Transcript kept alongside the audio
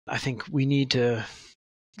I think we need to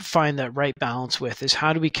find that right balance with is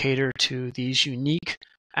how do we cater to these unique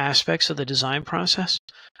aspects of the design process,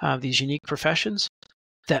 these unique professions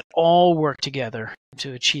that all work together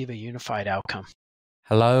to achieve a unified outcome.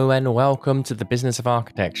 Hello and welcome to the Business of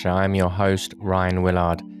Architecture. I'm your host, Ryan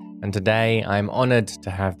Willard, and today I'm honoured to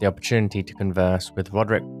have the opportunity to converse with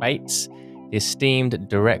Roderick Bates, the esteemed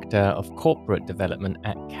Director of Corporate Development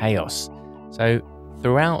at Chaos. So,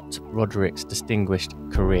 throughout Roderick's distinguished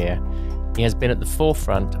career, he has been at the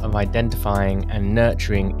forefront of identifying and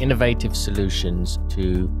nurturing innovative solutions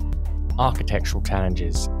to architectural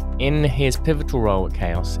challenges. In his pivotal role at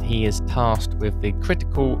Chaos, he is tasked with the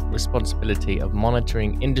critical responsibility of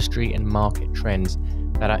monitoring industry and market trends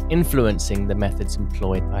that are influencing the methods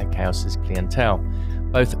employed by Chaos's clientele,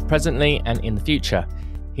 both presently and in the future.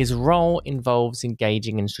 His role involves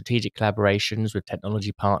engaging in strategic collaborations with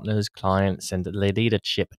technology partners, clients, and the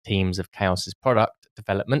leadership teams of Chaos's product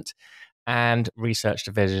development and research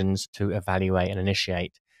divisions to evaluate and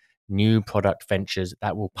initiate new product ventures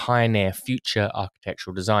that will pioneer future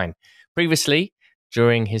architectural design. Previously,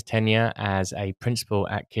 during his tenure as a principal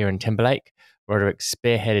at Kieran Timberlake, Roderick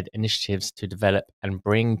spearheaded initiatives to develop and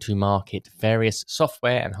bring to market various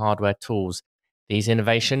software and hardware tools. These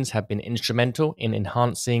innovations have been instrumental in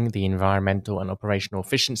enhancing the environmental and operational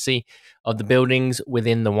efficiency of the buildings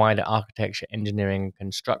within the wider architecture, engineering, and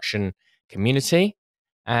construction community.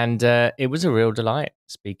 And it was a real delight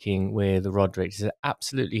speaking with Roderick. It's an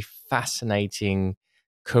absolutely fascinating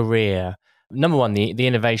career. Number one, the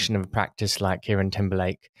innovation of a practice like Kieran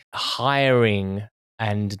Timberlake, hiring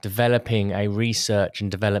and developing a research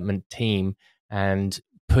and development team and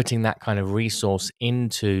putting that kind of resource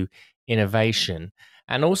into innovation.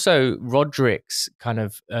 And also Roderick's kind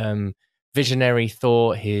of visionary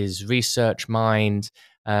thought, his research mind,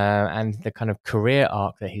 and the kind of career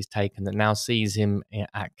arc that he's taken that now sees him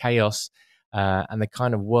at Chaos and the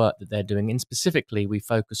kind of work that they're doing. And specifically, we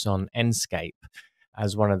focus on Enscape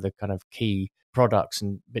as one of the kind of key products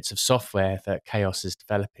and bits of software that Chaos is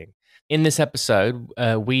developing. In this episode,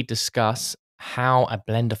 we discuss how a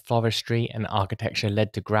blend of forestry and architecture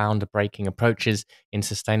led to groundbreaking approaches in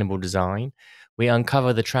sustainable design. We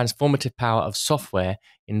uncover the transformative power of software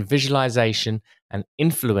in visualization and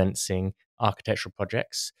influencing architectural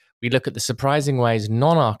projects. We look at the surprising ways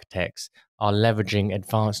non-architects are leveraging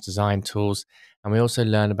advanced design tools, and we also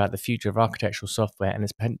learn about the future of architectural software and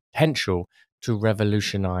its potential to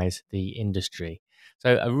revolutionize the industry.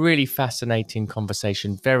 So a really fascinating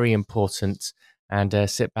conversation, very important, and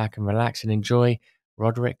sit back and relax and enjoy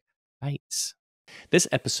Roderick Bates. This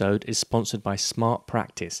episode is sponsored by Smart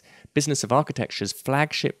Practice, Business of Architecture's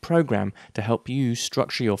flagship program to help you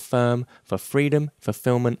structure your firm for freedom,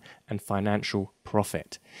 fulfillment, and financial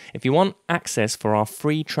profit. If you want access for our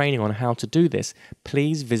free training on how to do this,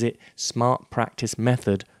 please visit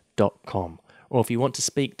smartpracticemethod.com. Or if you want to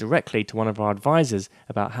speak directly to one of our advisors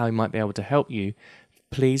about how we might be able to help you,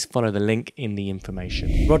 please follow the link in the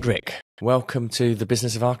information. Roderick, welcome to the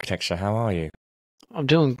Business of Architecture. How are you? I'm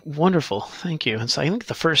doing wonderful. Thank you. It's, I think,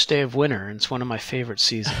 the first day of winter, and it's one of my favorite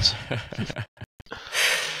seasons.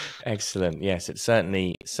 Excellent. Yes, it's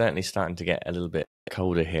certainly starting to get a little bit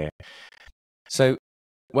colder here. So,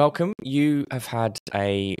 welcome. You have had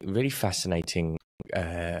a really fascinating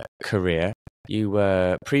career. You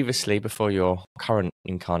were previously, before your current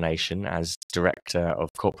incarnation as Director of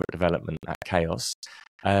Corporate Development at Chaos,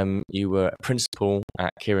 you were a principal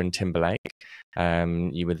at Kieran Timberlake.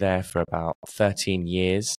 You were there for about 13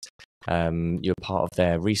 years. You're part of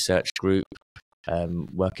their research group,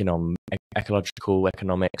 working on ecological,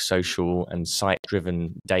 economic, social, and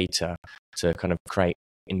site-driven data to kind of create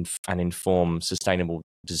and inform sustainable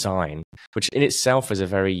design, which in itself is a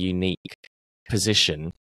very unique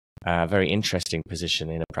position, very interesting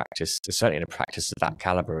position in a practice, certainly in a practice of that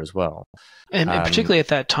caliber as well. And particularly at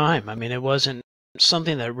that time, I mean, it wasn't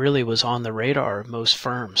something that really was on the radar of most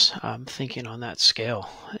firms thinking on that scale.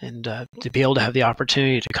 And to be able to have the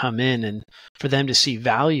opportunity to come in and for them to see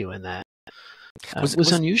value in that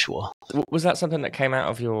was unusual. Was that something that came out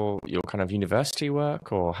of your kind of university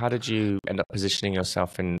work, or how did you end up positioning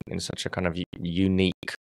yourself in such a kind of unique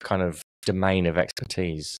kind of domain of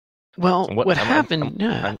expertise? Well, what happened...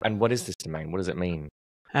 And what is this domain? What does it mean?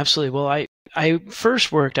 Absolutely. Well, I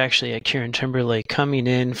first worked actually at Kieran Timberlake coming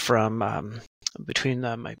in from between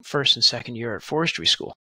my first and second year at forestry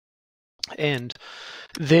school. And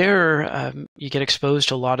there you get exposed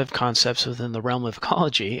to a lot of concepts within the realm of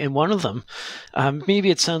ecology. And one of them, maybe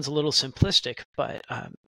it sounds a little simplistic, but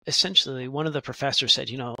essentially one of the professors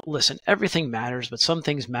said, listen, everything matters, but some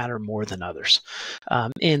things matter more than others.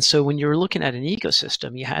 And so when you were looking at an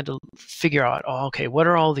ecosystem, you had to figure out, okay, what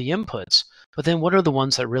are all the inputs? But then what are the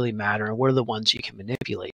ones that really matter, and what are the ones you can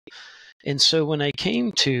manipulate? And so when I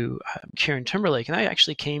came to Kieran Timberlake, and I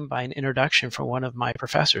actually came by an introduction from one of my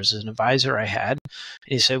professors, as an advisor I had, and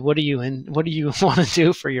he said, what do you want to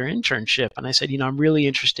do for your internship? And I said, I'm really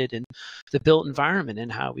interested in the built environment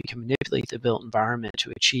and how we can manipulate the built environment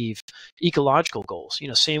to achieve ecological goals.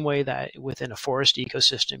 Same way that within a forest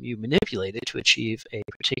ecosystem, you manipulate it to achieve a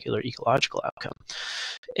particular ecological outcome.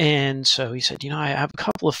 And so he said, I have a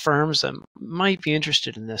couple of firms that might be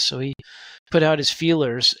interested in this. So he put out his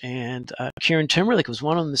feelers, and Kieran Timberlake was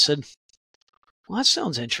one of them that said, well, that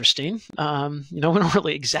sounds interesting. We don't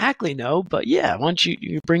really exactly know, but yeah, why don't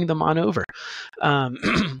you bring them on over?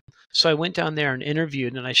 So I went down there and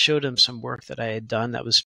interviewed, and I showed him some work that I had done that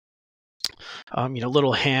was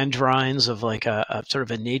little hand drawings of like a sort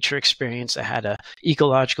of a nature experience that had a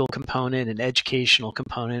ecological component, an educational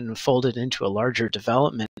component, and folded into a larger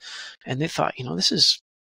development. And they thought, this is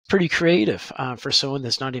pretty creative for someone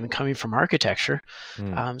that's not even coming from architecture.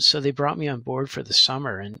 So they brought me on board for the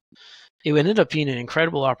summer, and it ended up being an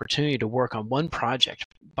incredible opportunity to work on one project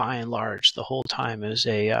by and large the whole time.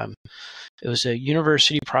 It was a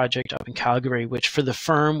university project up in Calgary, which for the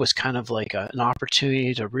firm was kind of like an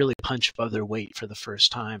opportunity to really punch above their weight for the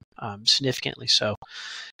first time, significantly so.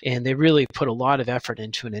 And they really put a lot of effort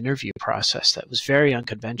into an interview process that was very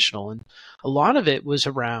unconventional. And a lot of it was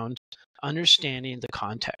around understanding the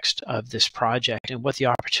context of this project and what the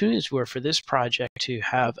opportunities were for this project to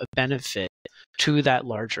have a benefit to that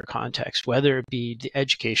larger context, whether it be the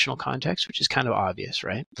educational context, which is kind of obvious,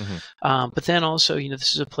 right? But then also,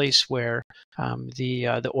 this is a place where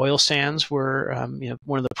the oil sands were,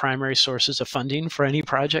 one of the primary sources of funding for any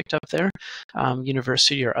project up there,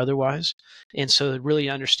 university or otherwise. And so to really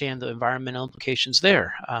understand the environmental implications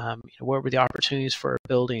there, what were the opportunities for a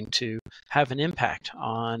building to have an impact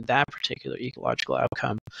on that particular ecological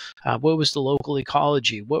outcome? What was the local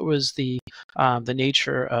ecology? What was the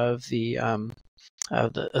nature of the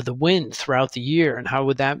wind throughout the year, and how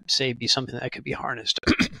would that, say, be something that could be harnessed?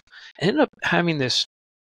 I ended up having this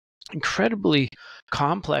incredibly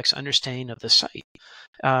complex understanding of the site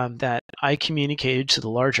that I communicated to the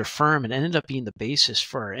larger firm, and ended up being the basis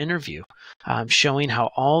for our interview, showing how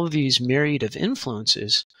all of these myriad of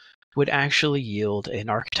influences would actually yield an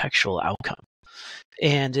architectural outcome.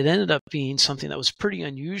 And it ended up being something that was pretty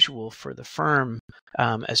unusual for the firm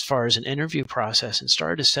as far as an interview process, and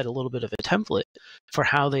started to set a little bit of a template for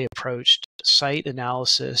how they approached site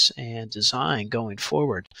analysis and design going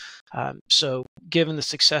forward. So given the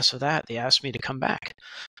success of that, they asked me to come back.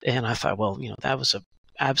 And I thought, well, that was an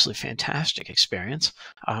absolutely fantastic experience.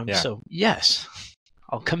 So yes,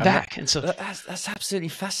 I'll come back. And so that's absolutely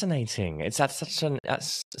fascinating.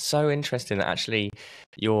 That's so interesting that actually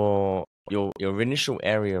your initial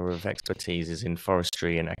area of expertise is in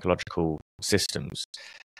forestry and ecological systems,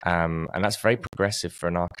 and that's very progressive for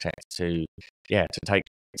an architect to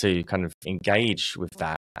kind of engage with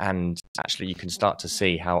that. And actually, you can start to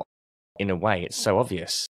see how, in a way, it's so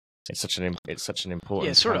obvious. It's such an important.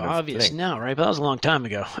 Yeah, it's sort of obvious link now, right? But that was a long time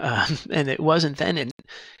ago, and it wasn't then.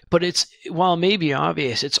 But while it may be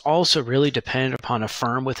obvious, it's also really dependent upon a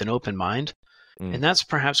firm with an open mind. And that's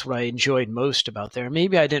perhaps what I enjoyed most about there.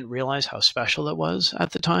 Maybe I didn't realize how special it was at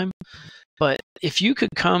the time. But if you could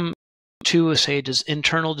come to, say,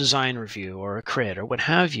 internal design review or a crit or what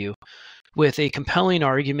have you, with a compelling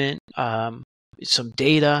argument, some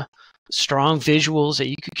data, strong visuals that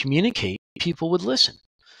you could communicate, people would listen.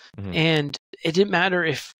 And it didn't matter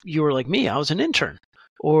if you were like me, I was an intern,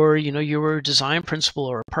 or you were a design principal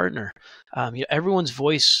or a partner. Everyone's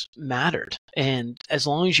voice mattered, and as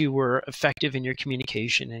long as you were effective in your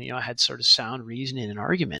communication and had sort of sound reasoning and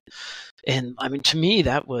argument, and I mean, to me,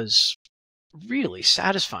 that was really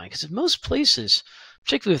satisfying, because in most places,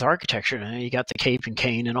 particularly with architecture, you got the cape and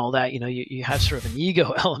cane and all that, you have sort of an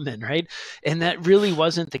ego element, right? And that really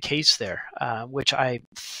wasn't the case there, which I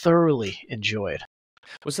thoroughly enjoyed.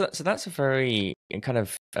 Well, so that's a very kind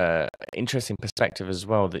of interesting perspective as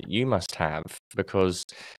well that you must have, because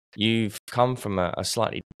you've come from a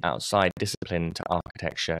slightly outside discipline to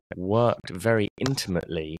architecture, worked very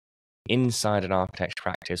intimately inside an architecture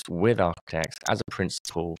practice with architects as a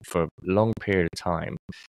principal for a long period of time,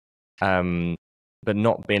 but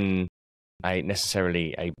not been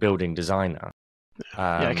necessarily a building designer.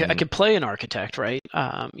 I could play an architect, right?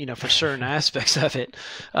 For certain aspects of it,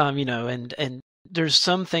 and there's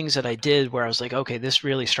some things that I did where I was like, okay, this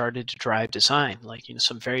really started to drive design, like,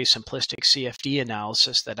 some very simplistic CFD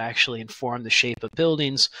analysis that actually informed the shape of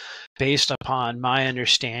buildings based upon my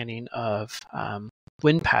understanding of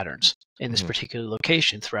wind patterns in this particular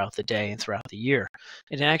location throughout the day and throughout the year.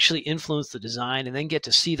 And it actually influenced the design, and then get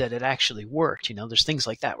to see that it actually worked. There's things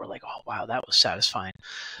like that where like, oh, wow, that was satisfying.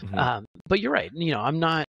 But you're right. I'm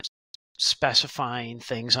not specifying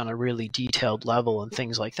things on a really detailed level and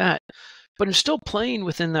things like that, but I'm still playing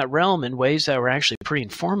within that realm in ways that were actually pretty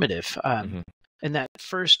informative. In that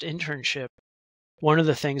first internship, one of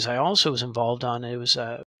the things I also was involved on, it was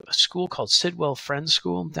a school called Sidwell Friends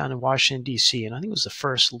School down in Washington, D.C., and I think it was the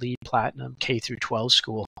first LEED Platinum K through 12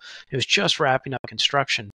 school. It was just wrapping up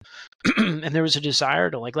construction, and there was a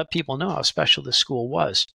desire to like let people know how special this school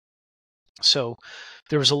was. So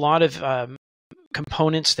there was a lot of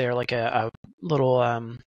components there, like a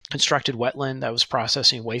little constructed wetland that was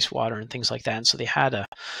processing wastewater and things like that. And so they had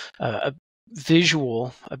a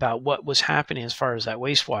visual about what was happening as far as that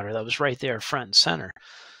wastewater that was right there front and center.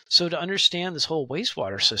 So to understand this whole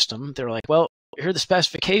wastewater system, they're like, well, here are the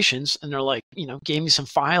specifications. And they're like, gave me some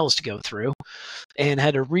files to go through and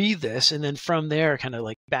had to read this. And then from there, kind of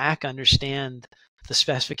like back understand the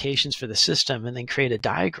specifications for the system and then create a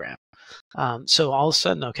diagram. So all of a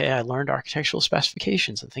sudden, okay, I learned architectural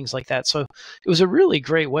specifications and things like that. So it was a really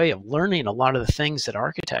great way of learning a lot of the things that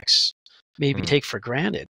architects maybe take for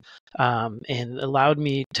granted, and allowed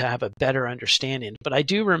me to have a better understanding. But I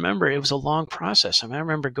do remember it was a long process. I mean, I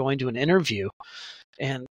remember going to an interview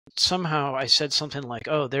and somehow I said something like,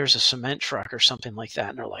 oh, there's a cement truck or something like that.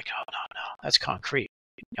 And they're like, oh, no, that's concrete,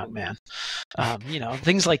 young man.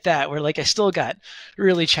 Things like that, where like I still got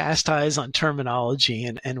really chastised on terminology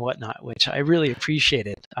and whatnot, which I really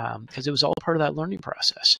appreciated, because it was all part of that learning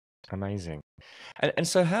process. Amazing. And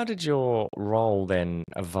so how did your role then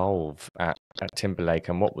evolve at Timberlake,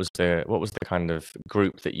 and what was the kind of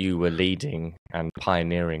group that you were leading and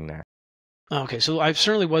pioneering there? Okay, so I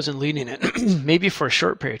certainly wasn't leading it, maybe for a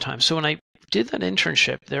short period of time. So when I did that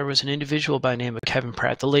internship, there was an individual by the name of Kevin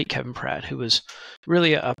Pratt, the late Kevin Pratt, who was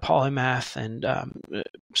really a polymath and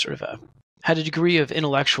had a degree of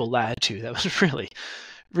intellectual latitude that was really,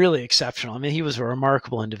 really exceptional. I mean, he was a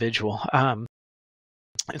remarkable individual.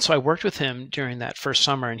 And so I worked with him during that first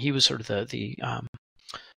summer, and he was sort of the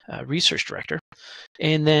research director.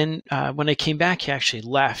 And then when I came back, he actually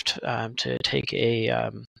left to take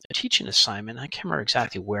a teaching assignment. I can't remember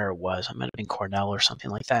exactly where it was. It might have been Cornell or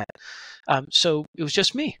something like that. So it was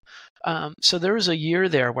just me. So there was a year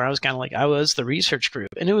there where I was kind of like, I was the research group,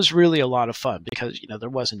 and it was really a lot of fun because, there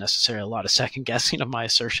wasn't necessarily a lot of second guessing of my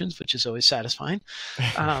assertions, which is always satisfying.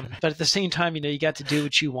 But at the same time, you got to do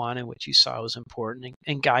what you want and what you saw was important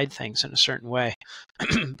and guide things in a certain way.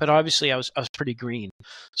 But obviously I was pretty green.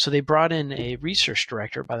 So they brought in a research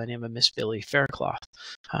director by the name of Miss Billy Faircloth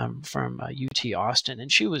from UT Austin,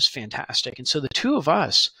 and she was fantastic. And so the two of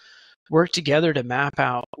us worked together to map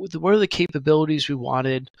out what are the capabilities we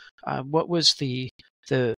wanted, what was the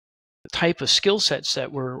type of skill sets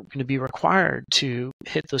that were going to be required to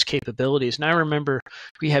hit those capabilities. And I remember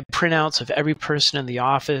we had printouts of every person in the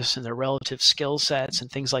office and their relative skill sets and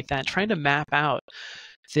things like that, trying to map out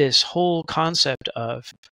this whole concept of,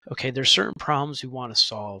 okay, there's certain problems we want to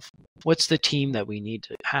solve. What's the team that we need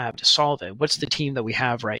to have to solve it? What's the team that we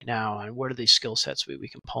have right now? And what are these skill sets we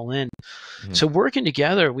can pull in? So working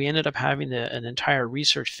together, we ended up having an entire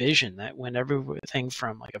research vision that went everything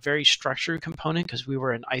from like a very structured component, because we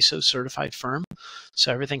were an ISO certified firm.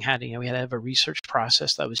 So everything had, we had to have a research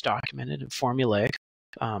process that was documented and formulaic.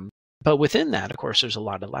 But within that, of course, there's a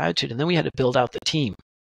lot of latitude. And then we had to build out the team.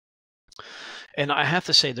 And I have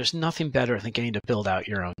to say, there's nothing better than getting to build out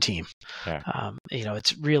your own team. Yeah.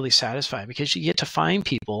 It's really satisfying because you get to find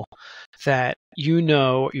people that you're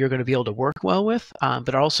going to be able to work well with,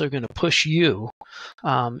 but are also going to push you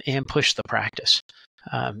and push the practice.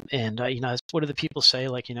 What do the people say?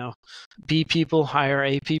 Like, B people hire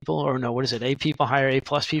A people, or no, what is it? A people hire A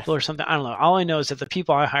plus people or something. I don't know. All I know is that the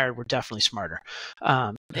people I hired were definitely smarter.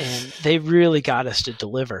 And they really got us to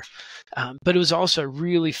deliver. But it was also a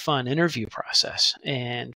really fun interview process,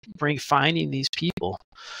 and finding these people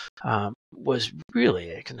was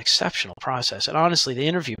really an exceptional process. And honestly, the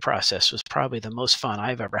interview process was probably the most fun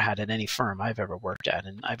I've ever had at any firm I've ever worked at.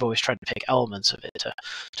 And I've always tried to pick elements of it to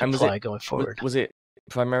apply going forward. Was it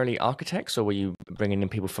primarily architects, or were you bringing in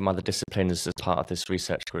people from other disciplines as part of this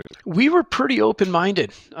research group? We were pretty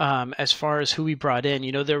open-minded as far as who we brought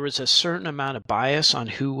in. There was a certain amount of bias on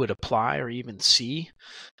who would apply or even see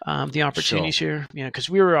the opportunities here. Because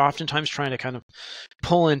we were oftentimes trying to kind of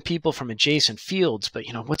pull in people from adjacent fields, but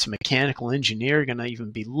what's a mechanical engineer going to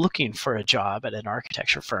even be looking for a job at an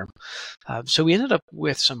architecture firm? So we ended up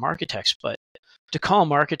with some architects, but to call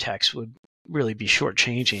them architects would really be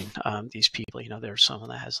shortchanging these people. There's someone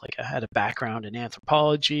that has had a background in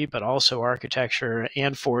anthropology, but also architecture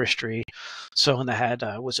and forestry. Someone that had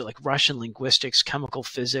was it like Russian linguistics, chemical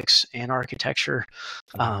physics, and architecture.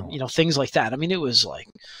 Things like that. I mean, it was like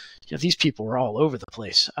these people were all over the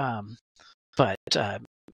place. But I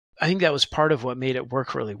think that was part of what made it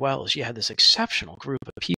work really well. Is you had this exceptional group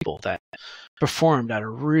of people that performed at a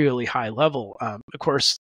really high level. Of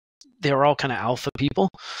course, they were all kind of alpha people.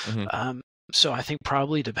 So I think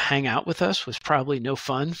probably to hang out with us was probably no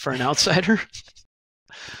fun for an outsider.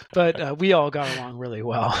 But we all got along really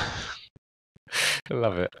well.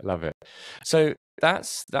 Love it. So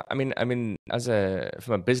that's that. I mean,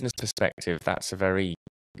 from a business perspective, that's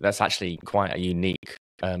actually quite a unique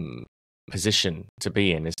position to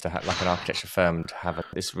be in, is to have like an architecture firm, to have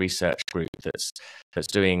this research group that's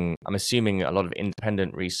doing, I'm assuming, a lot of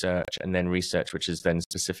independent research, and then research which is then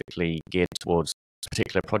specifically geared towards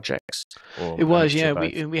particular projects. It was, yeah.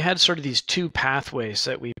 We had sort of these two pathways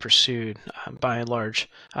that we pursued by and large,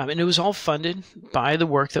 and it was all funded by the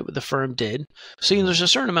work that the firm did. So there's a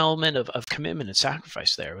certain element of commitment and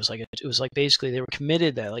sacrifice there. It was like basically they were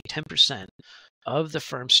committed that like 10% of the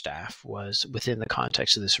firm staff was within the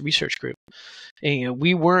context of this research group. And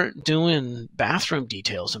we weren't doing bathroom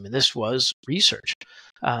details. I mean, this was research.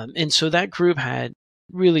 And so that group had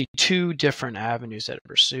really two different avenues that it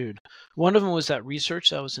pursued. One of them was that research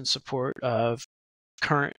that was in support of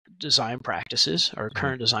current design practices or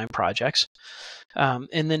current design projects. And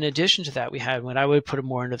then in addition to that, we had what I would put it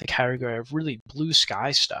more into the category of really blue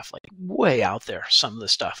sky stuff, like way out there, some of the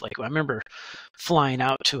stuff. Like I remember flying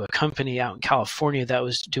out to a company out in California that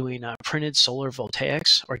was doing printed solar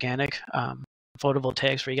voltaics, organic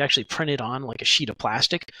photovoltaics, where you actually printed on like a sheet of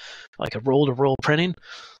plastic, like a roll-to-roll printing.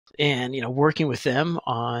 And, working with them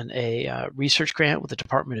on a research grant with the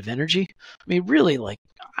Department of Energy. I mean, really,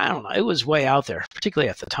 I don't know, it was way out there, particularly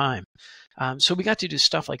at the time. So we got to do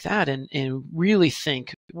stuff like that and really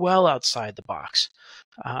think well outside the box.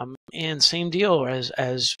 And same deal as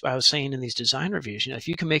I was saying in these design reviews, if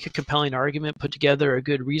you can make a compelling argument, put together a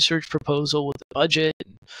good research proposal with a budget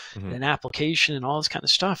and an application and all this kind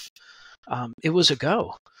of stuff, it was a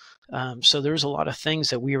go. So there was a lot of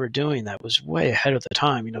things that we were doing that was way ahead of the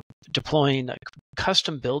time, deploying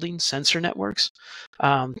custom building sensor networks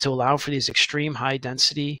to allow for these extreme high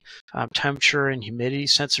density temperature and humidity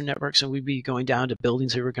sensor networks. And we'd be going down to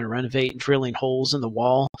buildings that we were going to renovate and drilling holes in the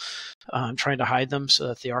wall, trying to hide them so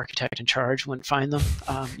that the architect in charge wouldn't find them,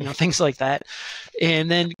 things like that. And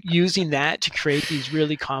then using that to create these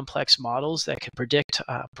really complex models that could predict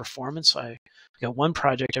performance. One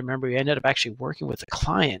project I remember we ended up actually working with a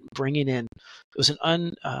client, bringing in, it was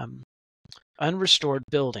an unrestored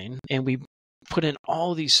building, and we put in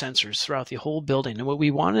all these sensors throughout the whole building. And what we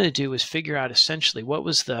wanted to do was figure out essentially what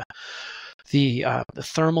was the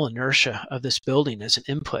thermal inertia of this building as an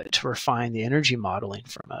input to refine the energy modeling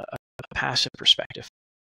from a passive perspective.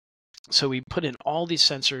 So we put in all these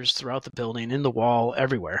sensors throughout the building, in the wall,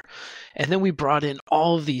 everywhere. And then we brought in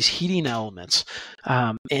all of these heating elements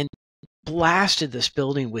and blasted this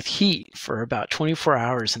building with heat for about 24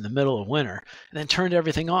 hours in the middle of winter, and then turned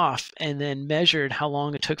everything off and then measured how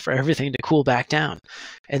long it took for everything to cool back down.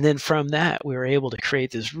 And then from that, we were able to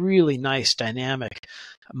create this really nice dynamic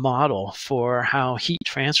model for how heat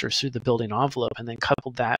transfers through the building envelope, and then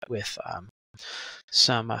coupled that with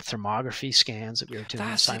some thermography scans that we were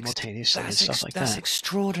doing simultaneously and stuff like that. That's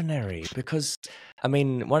extraordinary, because I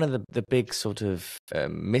mean, one of the big sort of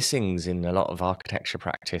missings in a lot of architecture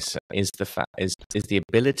practice is the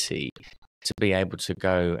ability to be able to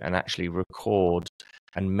go and actually record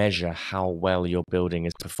and measure how well your building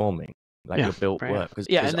is performing, your built work.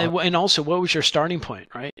 And also, what was your starting point,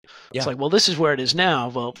 right? It's like, well, this is where it is now.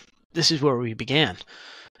 Well, this is where we began.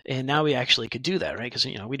 And now we actually could do that, right? Because,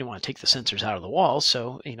 we didn't want to take the sensors out of the wall.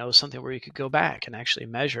 So, something where you could go back and actually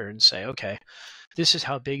measure and say, okay, this is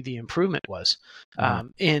how big the improvement was.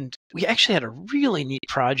 And we actually had a really neat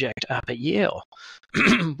project up at Yale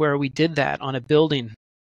where we did that on a building.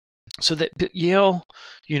 So that Yale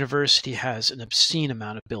University has an obscene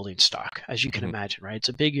amount of building stock, as you can imagine, right? It's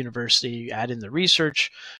a big university. You add in the research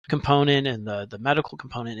component and the medical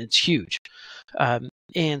component, it's huge.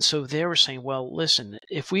 And so they were saying, well, listen,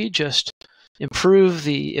 if we just improve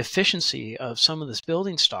the efficiency of some of this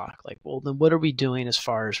building stock, like, well, then what are we doing as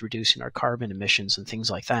far as reducing our carbon emissions and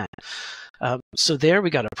things like that? So there we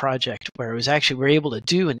got a project where it was actually, we were able to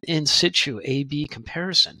do an in situ A/B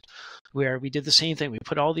comparison, where we did the same thing. We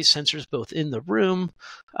put all these sensors both in the room,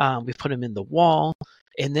 we put them in the wall,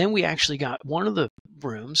 and then we actually got one of the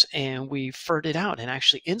rooms and we FER'd it out and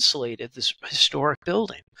actually insulated this historic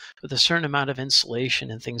building with a certain amount of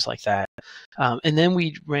insulation and things like that. And then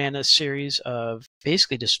we ran a series of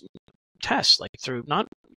basically just tests, like not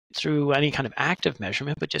through any kind of active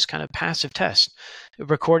measurement, but just kind of passive tests,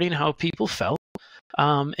 recording how people felt,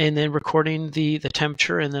 and then recording the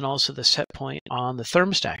temperature and then also the set point on the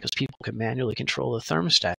thermostat, because people could manually control the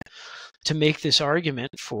thermostat to make this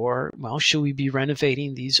argument for, well, should we be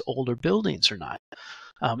renovating these older buildings or not?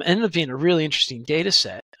 Ended up being a really interesting data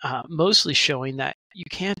set, mostly showing that you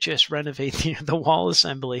can't just renovate the wall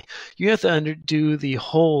assembly. You have to undo the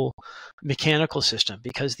whole mechanical system,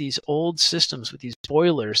 because these old systems with these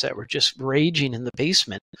boilers that were just raging in the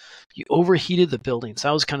basement, you overheated the buildings.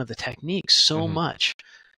 That was kind of the technique so much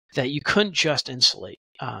that you couldn't just insulate.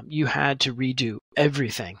 You had to redo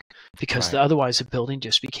everything, because otherwise the building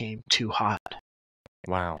just became too hot.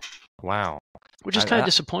 Wow. Which is kind of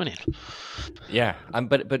disappointing. Yeah,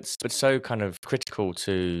 but so kind of critical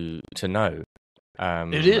to know.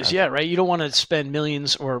 It is, yeah, right. You don't want to spend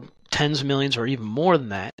millions or tens of millions or even more than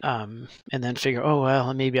that, and then figure, oh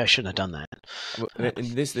well, maybe I shouldn't have done that.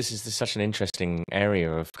 This is such an interesting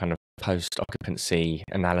area of kind of post-occupancy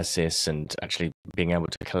analysis and actually being able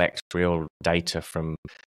to collect real data from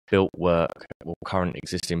built work or current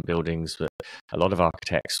existing buildings that a lot of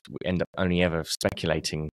architects end up only ever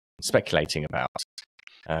speculating about.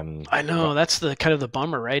 I know, that's the kind of the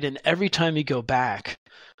bummer, right? And every time you go back,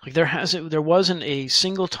 like there wasn't a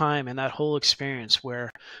single time in that whole experience where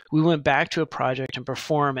we went back to a project and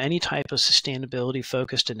perform any type of sustainability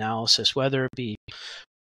focused analysis, whether it be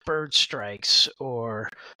bird strikes or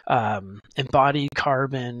embodied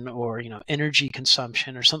carbon or energy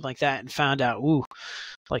consumption or something like that, and found out,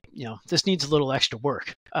 this needs a little extra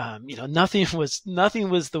work. Nothing was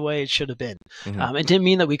the way it should have been. It didn't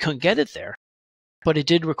mean that we couldn't get it there, but it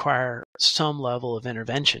did require some level of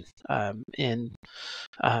intervention. And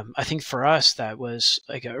I think for us, that was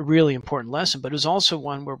like a really important lesson, but it was also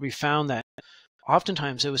one where we found that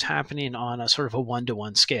oftentimes it was happening on a sort of a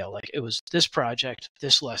one-to-one scale. Like, it was this project,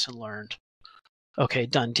 this lesson learned, okay,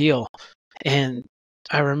 done deal. And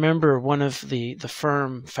I remember one of the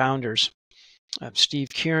firm founders, Steve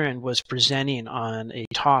Kieran, was presenting on a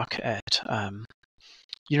talk at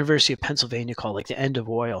University of Pennsylvania called like The End of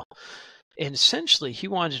Oil. And essentially he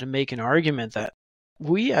wanted to make an argument that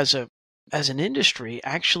we as an industry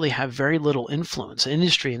actually have very little influence.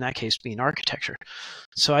 Industry in that case being architecture.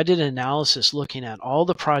 So I did an analysis looking at all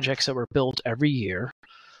the projects that were built every year,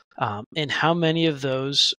 and how many of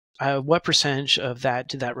those, what percentage of that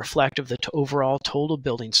did that reflect of the overall total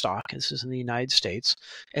building stock. This is in the United States.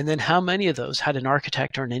 And then how many of those had an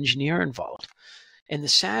architect or an engineer involved. And the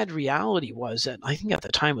sad reality was that I think at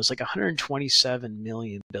the time it was like 127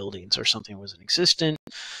 million buildings or something was in existence.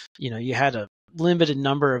 You had a limited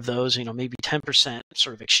number of those, maybe 10%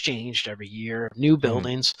 sort of exchanged every year of new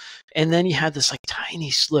buildings. And then you had this like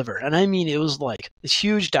tiny sliver. And I mean, it was like this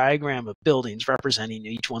huge diagram of buildings representing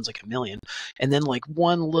each one's like a million. And then like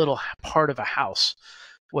one little part of a house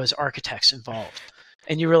was architects involved.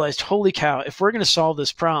 And you realized, holy cow, if we're going to solve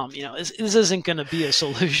this problem, this isn't going to be a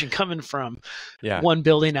solution coming from one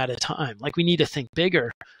building at a time. Like, we need to think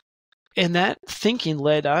bigger. And that thinking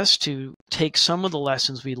led us to take some of the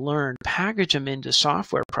lessons we learned, package them into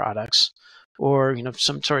software products or,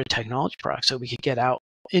 some sort of technology products so we could get out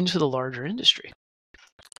into the larger industry.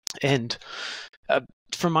 And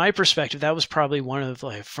from my perspective, that was probably one of,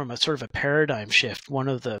 like, from a sort of a paradigm shift, one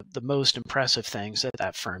of the most impressive things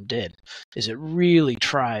that firm did is it really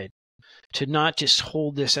tried to not just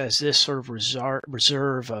hold this as this sort of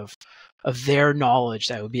reserve of their knowledge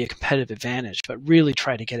that would be a competitive advantage, but really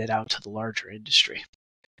try to get it out to the larger industry.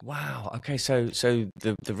 Wow. Okay. So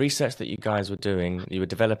the research that you guys were doing, you were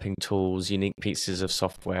developing tools, unique pieces of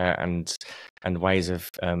software, and ways of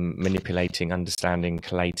manipulating, understanding,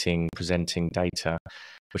 collating, presenting data,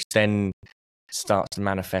 which then starts to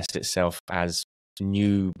manifest itself as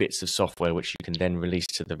new bits of software, which you can then release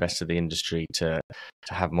to the rest of the industry to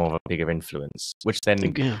have more of a bigger influence, which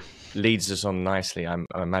then leads us on nicely. I'm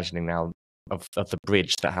imagining now of the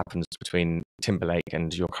bridge that happens between Timberlake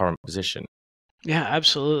and your current position. Yeah,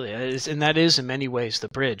 absolutely. And that is in many ways the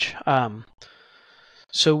bridge.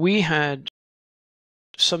 So we had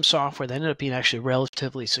some software that ended up being actually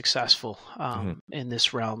relatively successful in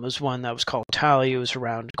this realm. It was one that was called Tally. It was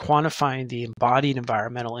around quantifying the embodied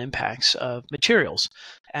environmental impacts of materials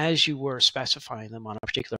as you were specifying them on a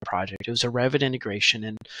particular project. It was a Revit integration,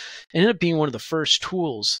 and it ended up being one of the first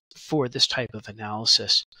tools for this type of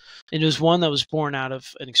analysis. And it was one that was born out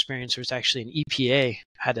of an experience. There was actually an EPA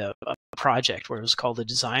had a project where it was called the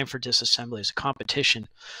Design for Disassembly as a competition.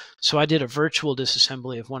 So I did a virtual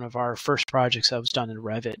disassembly of one of our first projects that was done in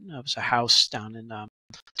Revit. It was a house down in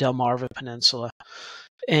Delmarva Peninsula.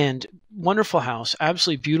 And wonderful house,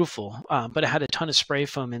 absolutely beautiful, but it had a ton of spray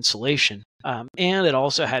foam insulation. And it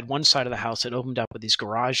also had one side of the house that opened up with these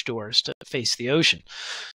garage doors to face the ocean.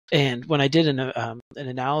 And when I did an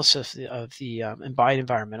analysis of the embodied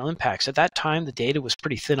environmental impacts, at that time, the data was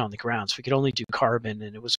pretty thin on the ground. So we could only do carbon,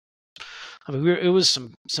 and it was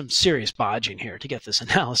some serious bodging here to get this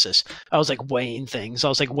analysis. I was like weighing things. I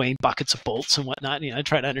was like weighing buckets of bolts and whatnot,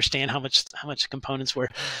 trying to understand how much the components were.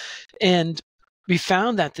 And we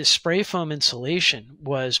found that this spray foam insulation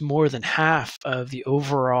was more than half of the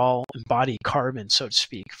overall embodied carbon, so to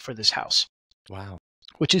speak, for this house. Wow.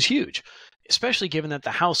 Which is huge, especially given that the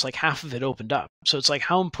house, like half of it opened up. So it's like,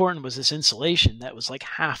 how important was this insulation that was like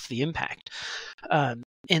half the impact?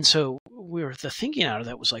 And so the thinking out of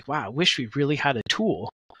that was like, wow, I wish we really had a tool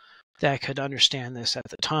that could understand this at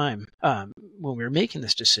the time when we were making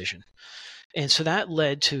this decision. And so that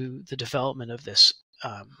led to the development of this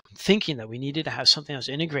thinking that we needed to have something that was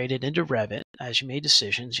integrated into Revit. As you made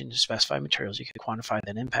decisions, you specify materials, you could quantify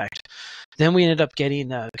that impact. Then we ended up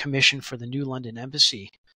getting a commission for the New London Embassy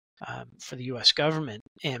for the U.S. government.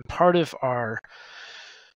 And part of our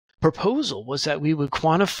proposal was that we would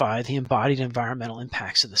quantify the embodied environmental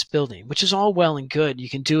impacts of this building, which is all well and good. You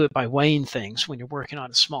can do it by weighing things when you're working on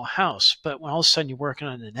a small house, but when all of a sudden you're working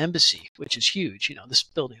on an embassy, which is huge, this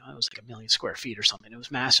building, it was like 1 million square feet or something. It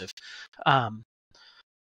was massive.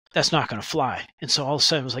 That's not going to fly. And so all of a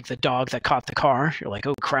sudden it was like the dog that caught the car. You're like,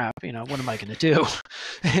 oh crap, what am I going to do?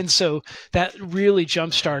 And so that really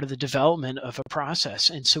jump-started the development of a process.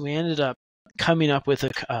 And so we ended up coming up with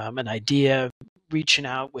an idea, reaching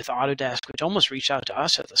out with Autodesk, which almost reached out to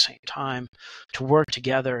us at the same time to work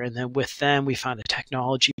together. And then with them, we found a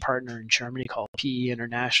technology partner in Germany called PE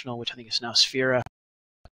International, which I think is now Sphera.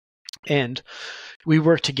 And we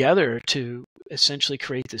worked together to essentially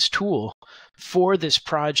create this tool for this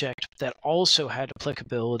project that also had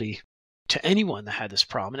applicability to anyone that had this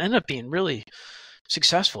problem, and ended up being really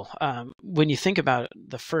successful. When you think about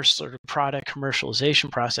the first sort of product commercialization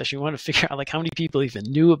process, you want to figure out like how many people even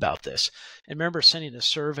knew about this. And remember sending a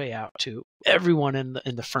survey out to everyone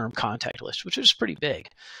in the firm contact list, which was pretty big.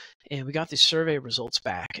 And we got these survey results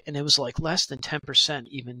back, and it was like less than 10%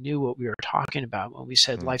 even knew what we were talking about when we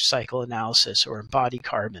said life cycle analysis or embodied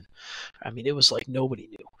carbon. I mean, it was like nobody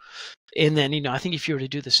knew. And then, I think if you were to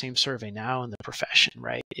do the same survey now in the profession,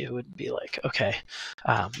 right, it would be like, okay,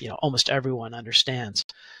 almost everyone understands.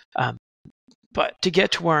 But to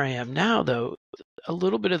get to where I am now, though, a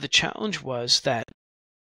little bit of the challenge was that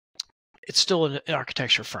it's still an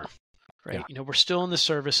architecture firm. Right. Yeah. We're still in the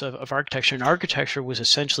service of architecture, and architecture was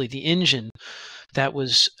essentially the engine that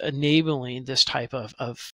was enabling this type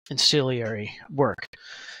of ancillary work.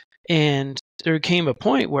 And there came a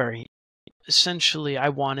point where essentially I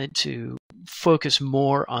wanted to focus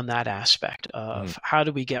more on that aspect of how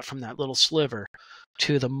do we get from that little sliver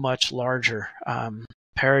to the much larger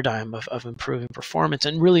paradigm of improving performance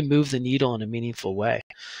and really move the needle in a meaningful way.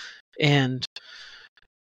 And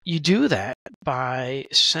you do that by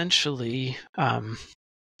essentially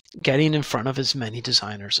getting in front of as many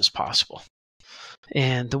designers as possible.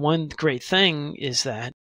 And the one great thing is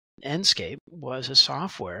that Enscape was a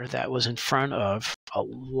software that was in front of a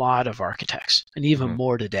lot of architects, and even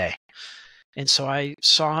more today. And so I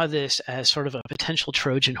saw this as sort of a potential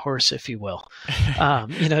Trojan horse, if you will,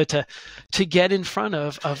 to get in front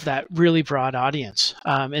of that really broad audience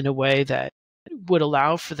in a way that would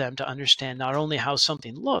allow for them to understand not only how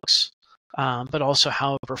something looks, but also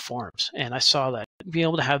how it performs. And I saw that being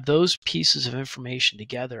able to have those pieces of information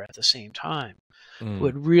together at the same time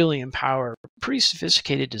would really empower pretty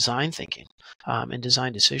sophisticated design thinking and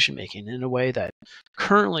design decision making in a way that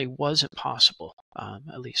currently wasn't possible,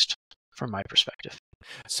 at least from my perspective.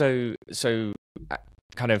 So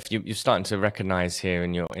kind of you're starting to recognize here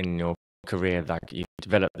in your career, like you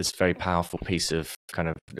developed this very powerful piece of kind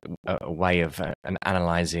of a way of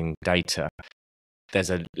analyzing data.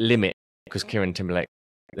 There's a limit because Kieran Timberlake,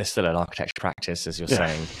 they're still an architecture practice, as you're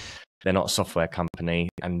saying. They're not a software company,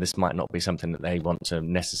 and this might not be something that they want to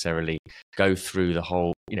necessarily go through the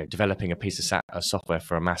whole developing a piece of software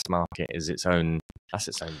for a mass market is its own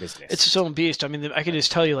business. It's its own beast. I mean, I can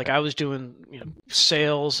just tell you, like, I was doing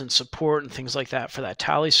sales and support and things like that for that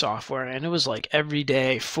Tally software, and it was like every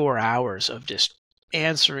day 4 hours of just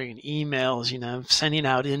answering emails, sending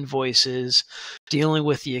out invoices, dealing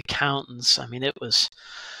with the accountants. I mean, it was,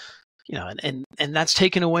 and that's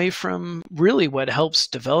taken away from really what helps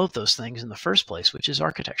develop those things in the first place, which is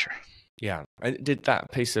architecture. Yeah. What happened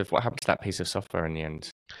to that piece of software in the end?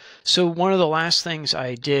 So one of the last things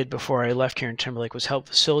I did before I left Kieran Timberlake was help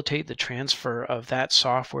facilitate the transfer of that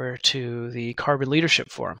software to the Carbon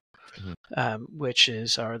Leadership Forum, which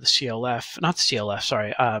is the CLF, not the CLF,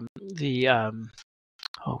 sorry,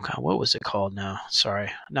 oh God, what was it called now?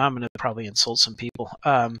 Sorry, now I'm going to probably insult some people.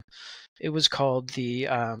 It was called the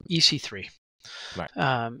EC3, right.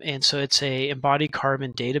 And so it's a embodied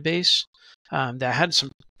carbon database that had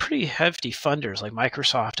some pretty hefty funders like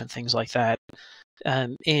Microsoft and things like that.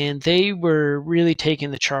 And they were really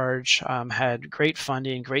taking the charge, had great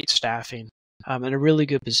funding, great staffing, and a really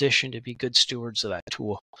good position to be good stewards of that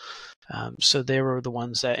tool. So they were the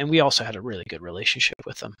ones that, and we also had a really good relationship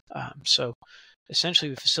with them. So essentially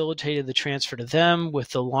we facilitated the transfer to them with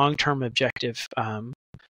the long-term objective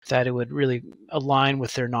that it would really align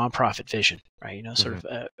with their nonprofit vision, right? Sort of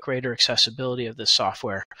a greater accessibility of this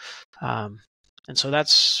software. And so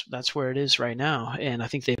that's where it is right now. And I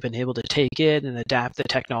think they've been able to take it and adapt the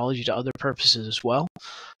technology to other purposes as well.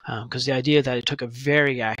 Because the idea that it took a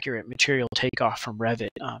very accurate material takeoff from Revit,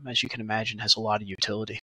 as you can imagine, has a lot of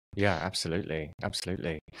utility. Yeah, absolutely.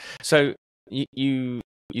 Absolutely. So you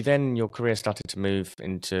then, your career started to move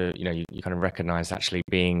into, you kind of recognized actually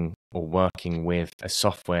being or working with a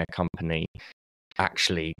software company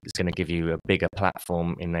actually is going to give you a bigger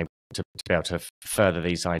platform to be able to further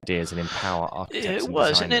these ideas and empower architects. It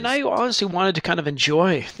was, and I honestly wanted to kind of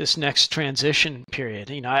enjoy this next transition period.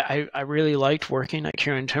 I really liked working at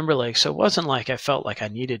Kieran Timberlake, so it wasn't like I felt like I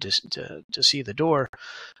needed to see the door.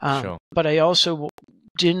 Sure. But I also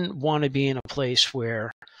didn't want to be in a place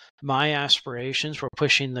where my aspirations were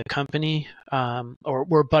pushing the company or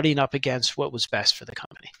were butting up against what was best for the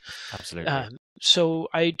company. Absolutely. So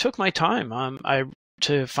I took my time.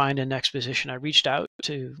 To find a next position, I reached out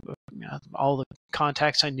to all the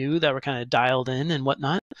contacts I knew that were kind of dialed in and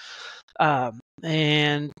whatnot,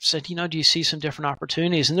 and said, do you see some different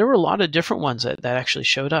opportunities? And there were a lot of different ones that actually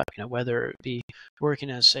showed up, whether it be working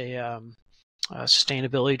as a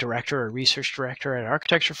sustainability director or research director at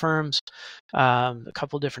architecture firms, a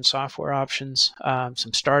couple of different software options,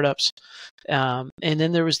 some startups. And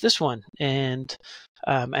then there was this one. And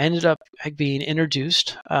I ended up being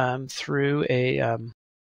introduced through a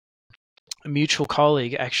mutual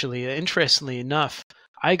colleague, actually. Interestingly enough,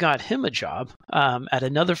 I got him a job at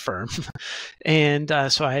another firm. And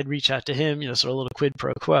so I had reached out to him, sort of a little quid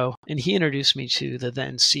pro quo. And he introduced me to the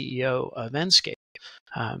then CEO of Enscape,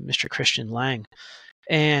 Mr. Christian Lang.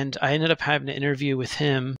 And I ended up having an interview with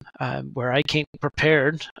him where I came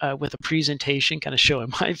prepared with a presentation kind of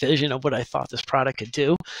showing my vision of what I thought this product could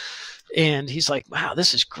do. And he's like, wow,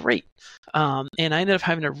 this is great. And I ended up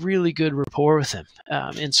having a really good rapport with him.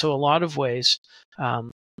 And so a lot of ways,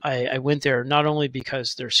 I went there not only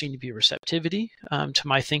because there seemed to be receptivity to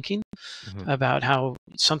my thinking about how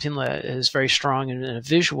something that is very strong in a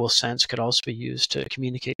visual sense could also be used to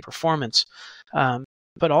communicate performance,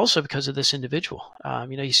 but also because of this individual.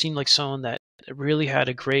 He seemed like someone that really had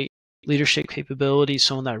a great leadership capability,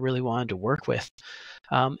 someone that I really wanted to work with.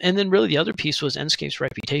 And then really the other piece was Enscape's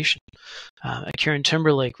reputation. At Kieran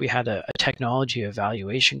Timberlake, we had a technology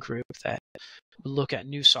evaluation group that would look at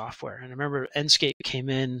new software. And I remember Enscape came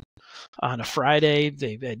in on a Friday.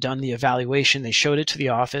 They had done the evaluation. They showed it to the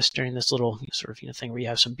office during this little sort of thing where you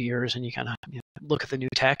have some beers and you kind of look at the new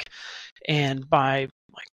tech. And by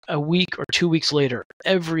like a week or 2 weeks later,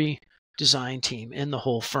 every design team in the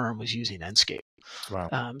whole firm was using Enscape.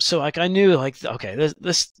 Wow. So like I knew like, okay,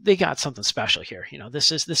 this they got something special here.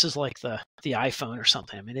 This is like the iPhone or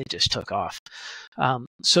something. I mean, it just took off.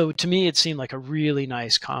 So to me, it seemed like a really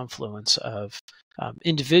nice confluence of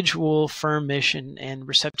individual, firm mission, and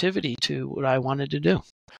receptivity to what I wanted to do.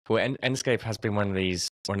 Well, Enscape has been one of these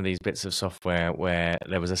bits of software where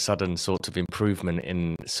there was a sudden sort of improvement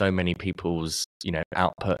in so many people's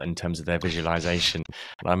output in terms of their visualization.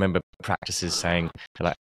 And I remember practices saying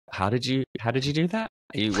like, How did you do that?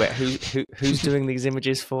 Who's doing these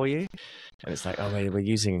images for you? And it's like, oh, we're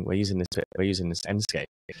using this Enscape.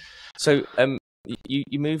 So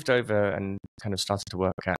you moved over and kind of started to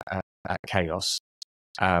work at Chaos.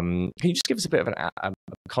 Can you just give us a bit of a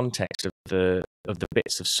context of the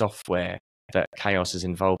bits of software that Chaos is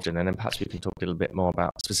involved in, and then perhaps we can talk a little bit more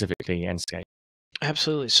about specifically Enscape?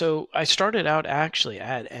 Absolutely. So I started out actually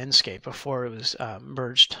at Enscape before it was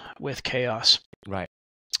merged with Chaos. Right.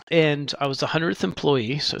 And I was the 100th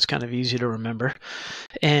employee, so it's kind of easy to remember.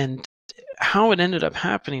 And how it ended up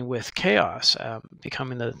happening with Chaos,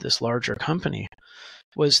 becoming this larger company,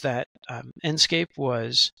 was that Enscape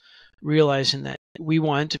was realizing that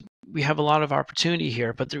we have a lot of opportunity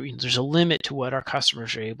here, but there's a limit to what our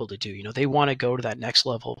customers are able to do. They want to go to that next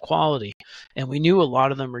level of quality. And we knew a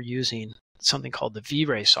lot of them are using something called the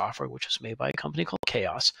V-Ray software, which was made by a company called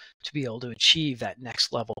Chaos, to be able to achieve that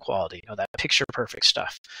next level quality, that picture perfect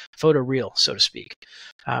stuff, photoreal, so to speak.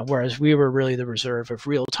 Whereas we were really the reserve of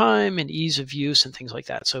real time and ease of use and things like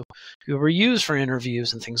that. So we were used for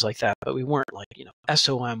interviews and things like that, but we weren't like,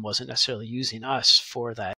 SOM wasn't necessarily using us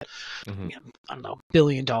for that, I don't know,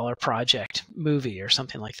 billion-dollar project movie or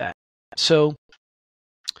something like that. So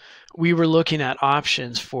we were looking at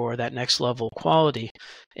options for that next level quality.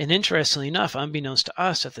 And interestingly enough, unbeknownst to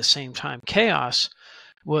us at the same time, Chaos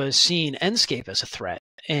was seeing Enscape as a threat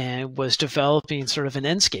and was developing sort of an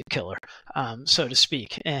Enscape killer, so to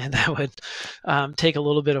speak. And that would take a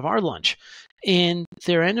little bit of our lunch. And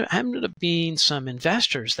there ended up being some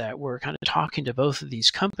investors that were kind of talking to both of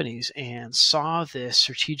these companies and saw this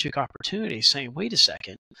strategic opportunity, saying, wait a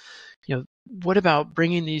second, what about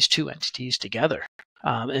bringing these two entities together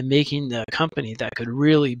and making the company that could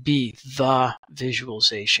really be the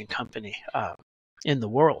visualization company in the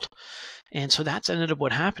world? And so that's ended up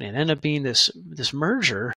what happened. It ended up being this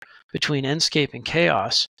merger between Enscape and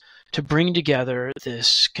Chaos to bring together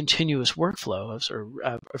this continuous workflow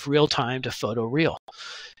of real time to photoreal.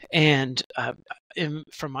 And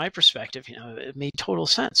from my perspective, it made total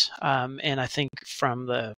sense. And I think from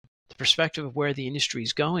the perspective of where the industry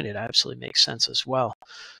is going, it absolutely makes sense as well.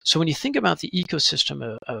 So when you think about the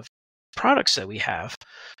ecosystem of products that we have,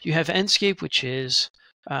 you have Enscape, which is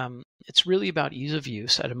it's really about ease of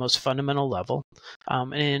use at a most fundamental level,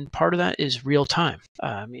 and part of that is real time.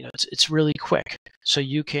 It's really quick, so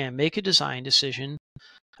you can make a design decision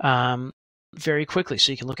very quickly.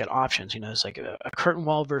 So you can look at options. It's like a curtain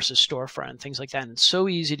wall versus storefront, things like that. And it's so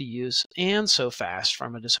easy to use and so fast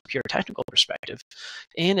from just a pure technical perspective.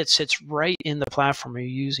 And it sits right in the platform you're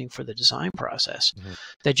using for the design process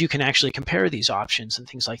that you can actually compare these options and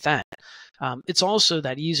things like that. It's also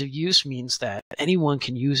that ease of use means that anyone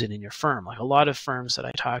can use it in your firm. Like a lot of firms that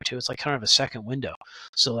I talk to, it's like kind of a second window.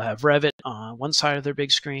 So they'll have Revit on one side of their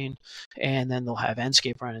big screen, and then they'll have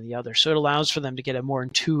Enscape running the other. So it allows for them to get a more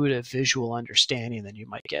intuitive visual understanding than you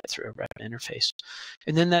might get through a Revit interface.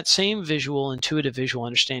 And then that same intuitive visual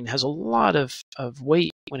understanding has a lot of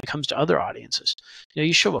weight when it comes to other audiences.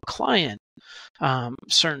 You show a client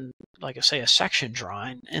certain, like I say, a section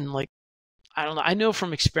drawing, and like, I don't know. I know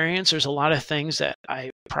from experience, there's a lot of things that I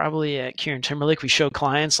probably at Kieran Timberlake, we show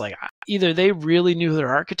clients like either they really knew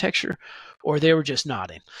their architecture or they were just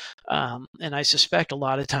nodding. And I suspect a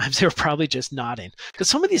lot of times they were probably just nodding because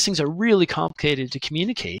some of these things are really complicated to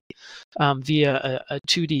communicate via a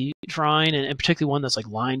 2D drawing, and particularly one that's like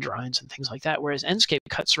line drawings and things like that. Whereas Enscape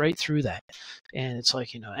cuts right through that. And it's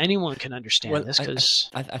like, anyone can understand this because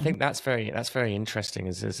I think that's very interesting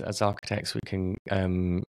as architects. We can,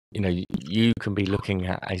 you can be looking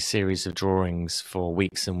at a series of drawings for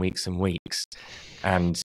weeks and weeks and weeks,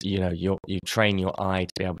 and you train your eye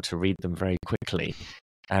to be able to read them very quickly.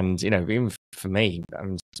 And even for me,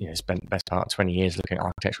 spent the best part of 20 years looking at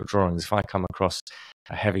architectural drawings. If I come across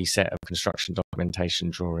a heavy set of construction documentation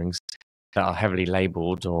drawings that are heavily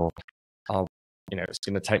labeled, or are it's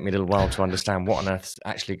going to take me a little while to understand what on earth's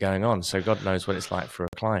actually going on. So God knows what it's like for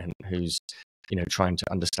a client who's trying to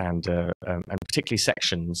understand, and particularly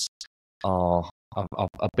sections are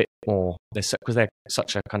a bit more, because they're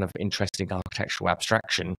such a kind of interesting architectural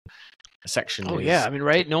abstraction. A section. Oh, yeah. I mean,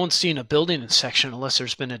 right? No one's seen a building in section unless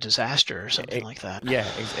there's been a disaster or something like that. Yeah,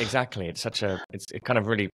 exactly. It kind of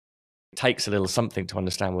really takes a little something to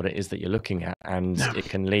understand what it is that you're looking at, and it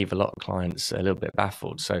can leave a lot of clients a little bit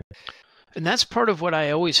baffled. So. And that's part of what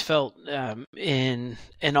I always felt in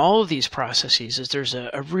all of these processes is there's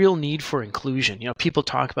a real need for inclusion. People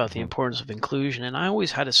talk about the importance of inclusion, and I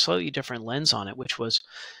always had a slightly different lens on it, which was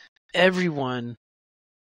everyone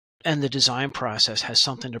and the design process has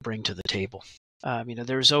something to bring to the table.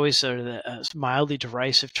 There's always sort of a mildly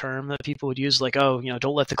derisive term that people would use, like, don't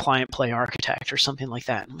let the client play architect or something like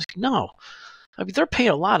that. And I was like, no. I mean, they're paying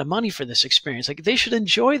a lot of money for this experience. Like, they should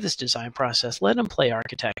enjoy this design process. Let them play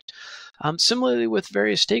architect. Similarly with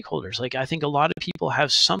various stakeholders, like I think a lot of people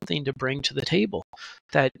have something to bring to the table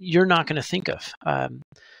that you're not going to think of.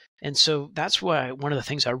 And so that's why one of the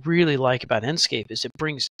things I really like about Enscape is it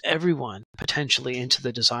brings everyone potentially into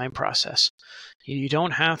the design process. You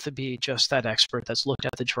don't have to be just that expert that's looked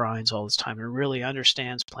at the drawings all this time and really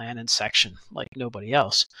understands plan and section like nobody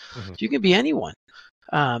else. Mm-hmm. You can be anyone.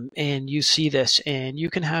 And you see this and you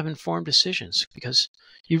can have informed decisions because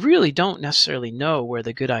you really don't necessarily know where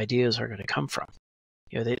the good ideas are going to come from.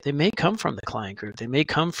 They may come from the client group. They may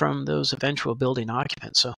come from those eventual building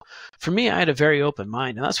occupants. So for me, I had a very open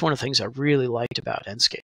mind. And that's one of the things I really liked about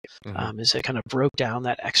Enscape, is it kind of broke down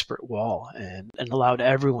that expert wall and allowed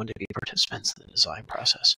everyone to be participants in the design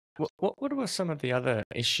process. What were some of the other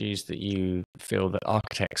issues that you feel that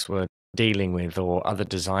architects were dealing with or other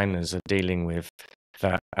designers are dealing with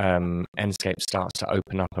that Enscape starts to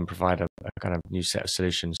open up and provide a kind of new set of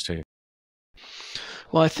solutions to?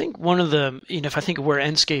 Well, I think one of the, if I think of where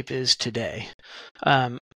Enscape is today,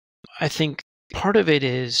 I think part of it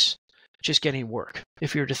is just getting work.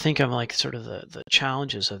 If you were to think of like sort of the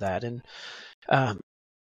challenges of that. And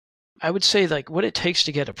I would say like what it takes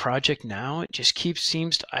to get a project now, it just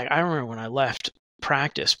I remember when I left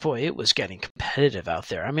practice, boy, it was getting competitive out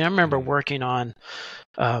there. I mean, I remember working on,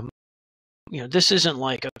 this isn't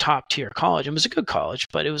like a top tier college. It was a good college,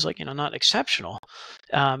 but it was like, not exceptional.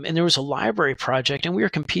 And there was a library project and we were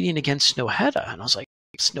competing against Snowhetta. And I was like,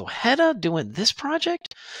 Snowhetta doing this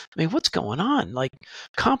project? I mean, what's going on? Like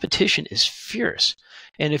competition is fierce.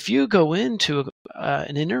 And if you go into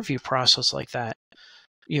an interview process like that,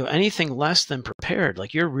 anything less than prepared,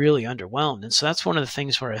 like you're really underwhelmed. And so that's one of the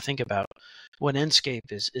things where I think about what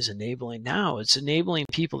Enscape is enabling now. It's enabling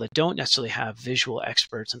people that don't necessarily have visual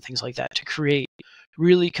experts and things like that to create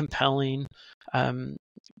really compelling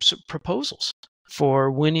proposals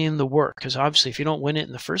for winning the work. Because obviously, if you don't win it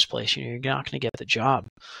in the first place, you're not going to get the job.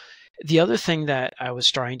 The other thing that I was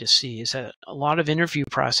starting to see is that a lot of interview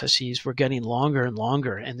processes were getting longer and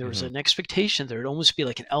longer, and there was an expectation there would almost be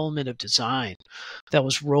like an element of design that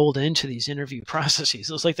was rolled into these interview processes.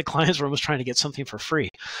 It was like the clients were almost trying to get something for free.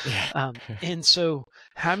 Yeah. And so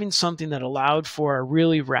having something that allowed for a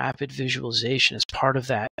really rapid visualization as part of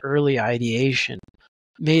that early ideation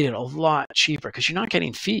made it a lot cheaper because you're not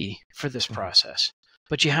getting fee for this process,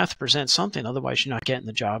 but you have to present something. Otherwise, you're not getting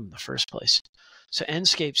the job in the first place. So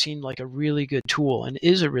Enscape seemed like a really good tool and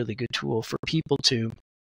is a really good tool for people to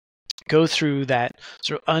go through that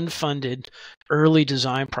sort of unfunded early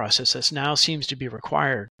design process that now seems to be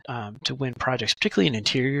required to win projects, particularly in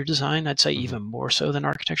interior design, I'd say even more so than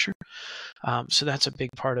architecture. So that's a big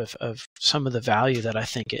part of some of the value that I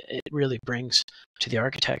think it really brings to the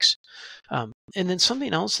architects. And then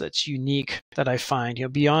something else that's unique that I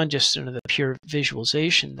find, beyond just the pure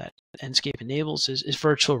visualization that Enscape enables is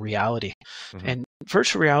virtual reality. And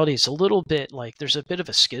virtual reality is a little bit like there's a bit of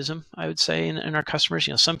a schism, I would say, in our customers.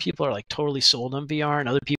 Some people are like totally sold on VR, and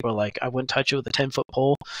other people are like, I wouldn't touch it with a 10-foot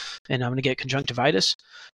pole, and I'm going to get conjunctivitis.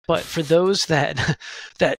 But for those that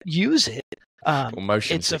use it, or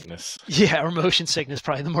motion sickness. Or motion sickness,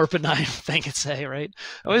 probably the more benign thing to say, right?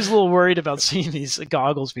 I was a little worried about seeing these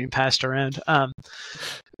goggles being passed around.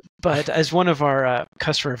 But as one of our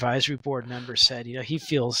customer advisory board members said, he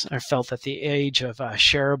felt that the age of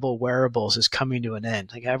shareable wearables is coming to an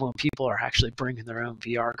end. Like everyone, people are actually bringing their own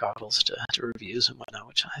VR goggles to reviews and whatnot,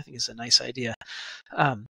 which I think is a nice idea.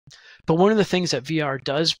 But one of the things that VR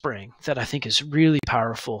does bring that I think is really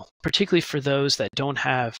powerful, particularly for those that don't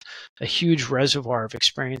have a huge reservoir of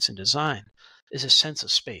experience in design, is a sense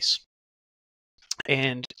of space.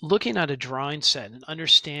 And looking at a drawing set and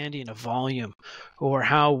understanding a volume or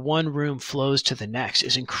how one room flows to the next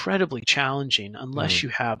is incredibly challenging unless you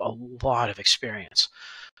have a lot of experience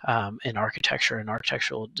in architecture and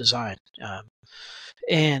architectural design.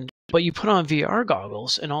 But you put on VR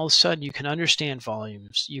goggles and all of a sudden you can understand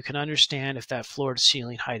volumes. You can understand if that floor to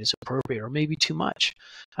ceiling height is appropriate or maybe too much.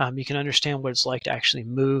 You can understand what it's like to actually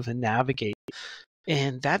move and navigate.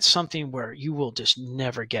 And that's something where you will just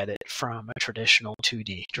never get it from a traditional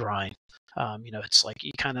 2D drawing. It's like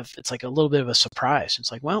it's like a little bit of a surprise.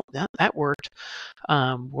 It's like, well, that worked.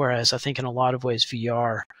 Whereas I think in a lot of ways,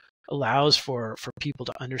 VR allows for people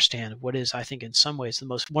to understand what is, I think, in some ways,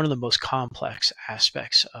 one of the most complex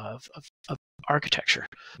aspects of architecture.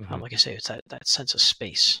 Like I say, it's that sense of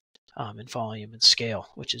space and volume and scale,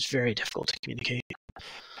 which is very difficult to communicate.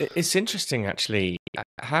 It's interesting, actually.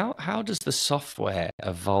 How does the software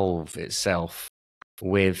evolve itself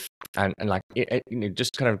with and like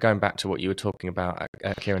just kind of going back to what you were talking about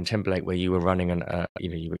at Kieran Timberlake, where you were running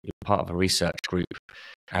you were part of a research group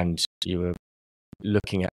and you were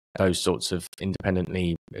looking at those sorts of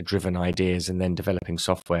independently driven ideas and then developing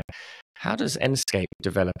software. How does Enscape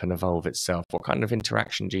develop and evolve itself? What kind of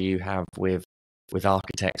interaction do you have with with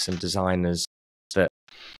architects and designers that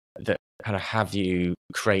kind of have you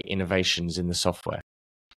create innovations in the software?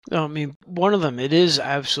 I mean, one of them, it is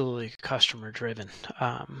absolutely customer driven,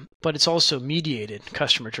 but it's also mediated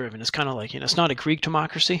customer driven. It's kind of like, it's not a Greek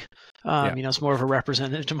democracy. It's more of a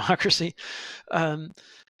representative democracy.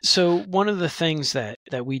 So one of the things that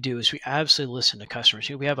we do is we absolutely listen to customers.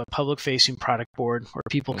 We have a public facing product board where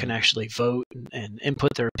people can actually vote and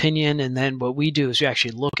input their opinion. And then what we do is we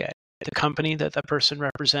actually look at the company that person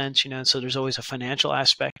represents, and so there's always a financial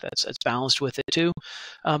aspect that's balanced with it too.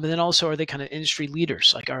 And then also, are they kind of industry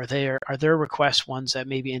leaders? Like, are their requests ones that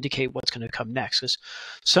maybe indicate what's going to come next? Because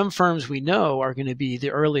some firms we know are going to be the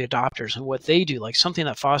early adopters, and what they do, like something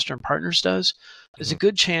that Foster and Partners does, there's a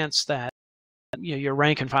good chance that your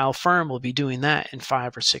rank and file firm will be doing that in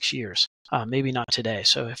 5 or 6 years, maybe not today.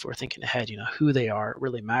 So if we're thinking ahead, who they are, it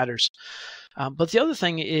really matters. But the other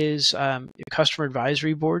thing is customer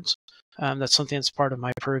advisory boards. That's something that's part of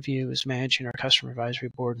my purview, is managing our customer advisory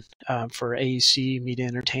board for AEC, media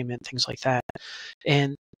entertainment, things like that.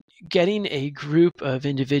 And getting a group of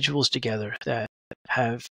individuals together that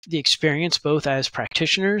have the experience both as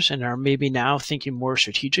practitioners and are maybe now thinking more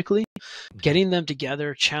strategically, getting them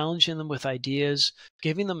together, challenging them with ideas,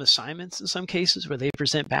 giving them assignments in some cases where they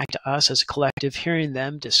present back to us as a collective, hearing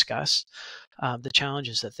them discuss the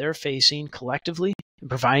challenges that they're facing collectively, and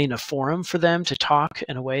providing a forum for them to talk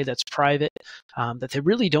in a way that's private, that they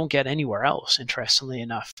really don't get anywhere else, interestingly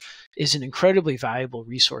enough, is an incredibly valuable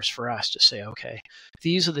resource for us to say, okay,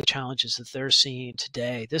 these are the challenges that they're seeing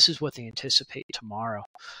today. This is what they anticipate tomorrow.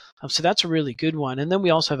 So that's a really good one. And then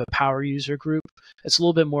we also have a power user group. It's a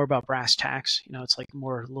little bit more about brass tacks. It's like a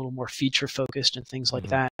little more feature focused and things like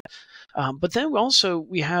that. But then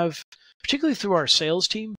we have, particularly through our sales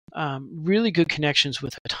team, really good connections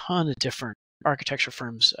with a ton of different architecture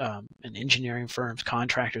firms and engineering firms,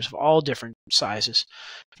 contractors of all different sizes,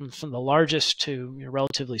 from the largest to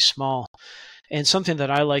relatively small. And something that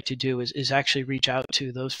I like to do is actually reach out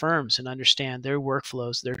to those firms and understand their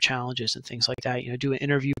workflows, their challenges, and things like that. Do an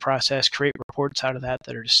interview process, create reports out of that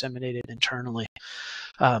are disseminated internally.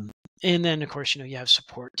 And then, of course, you have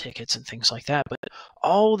support tickets and things like that. But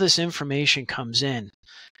all this information comes in.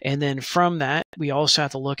 And then from that, we also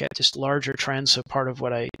have to look at just larger trends. So part of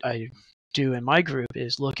what I do in my group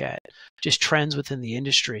is look at just trends within the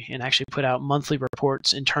industry and actually put out monthly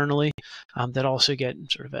reports internally that also get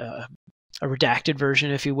sort of a redacted version,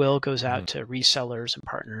 if you will, goes out to resellers and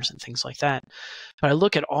partners and things like that. But I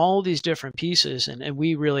look at all these different pieces, and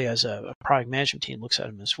we really, as a product management team, looks at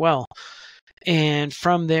them as well. And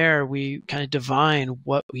from there, we kind of divine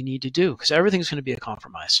what we need to do, because everything's going to be a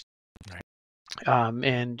compromise. Right.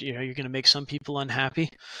 And you're going to make some people unhappy.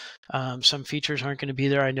 Some features aren't going to be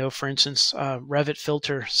there. I know, for instance, Revit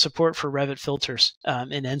filter support for Revit filters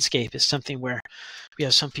in Enscape is something where we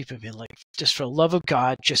have some people being like, just for the love of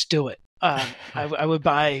God, just do it. I would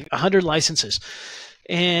buy 100 licenses.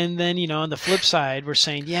 And then, on the flip side, we're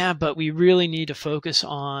saying, yeah, but we really need to focus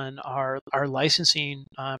on our licensing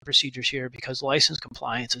procedures here, because license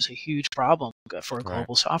compliance is a huge problem for a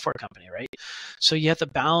global software company, right? So you have to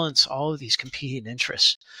balance all of these competing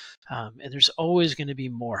interests. And there's always going to be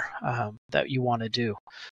more that you want to do.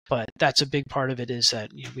 But that's a big part of it, is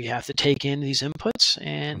that we have to take in these inputs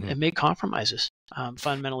and make compromises,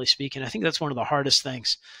 fundamentally speaking. I think that's one of the hardest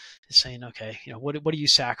things, is saying, okay, what do you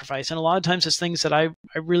sacrifice? And a lot of times it's things that I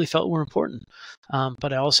really felt were important,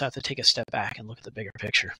 but I also have to take a step back and look at the bigger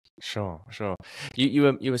picture. Sure.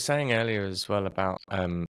 You were saying earlier as well about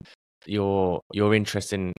your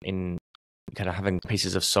interest in kind of having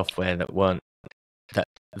pieces of software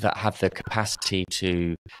that have the capacity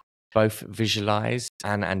to both visualize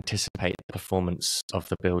and anticipate the performance of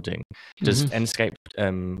the building. Does Enscape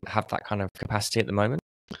have that kind of capacity at the moment?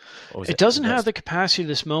 It doesn't have the capacity at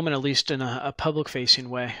this moment, at least in a public-facing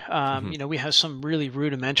way. We have some really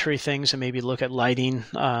rudimentary things, and maybe look at lighting,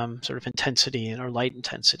 sort of intensity or light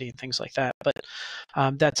intensity and things like that. But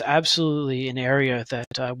that's absolutely an area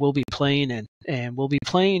that we'll be playing in, and we'll be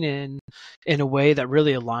playing in a way that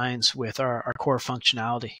really aligns with our core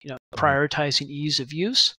functionality. Prioritizing ease of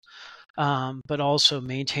use, but also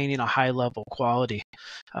maintaining a high level quality.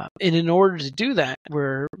 And in order to do that,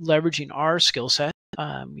 we're leveraging our skill set,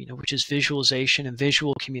 which is visualization and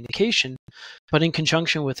visual communication, but in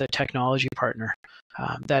conjunction with a technology partner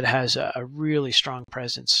that has a really strong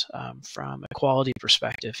presence from a quality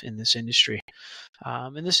perspective in this industry.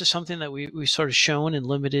 And this is something that we sort of shown in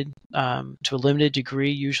to a limited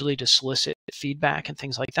degree, usually to solicit feedback and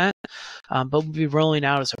things like that. But we'll be rolling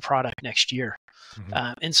out as a product next year.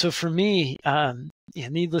 Mm-hmm. And so for me,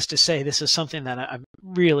 needless to say, this is something that I'm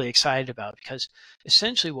really excited about, because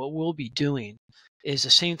essentially what we'll be doing is the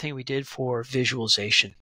same thing we did for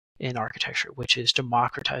visualization in architecture, which is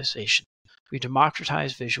democratization. We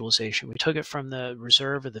democratized visualization. We took it from the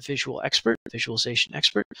reserve of the visualization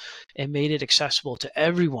expert, and made it accessible to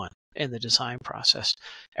everyone in the design process.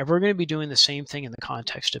 And we're going to be doing the same thing in the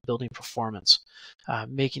context of building performance,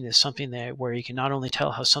 making this something where you can not only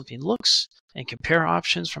tell how something looks and compare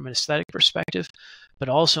options from an aesthetic perspective, but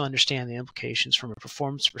also understand the implications from a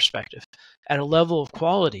performance perspective at a level of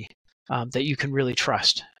quality that you can really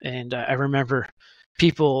trust. And I remember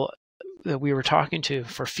people that we were talking to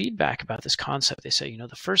for feedback about this concept. They say,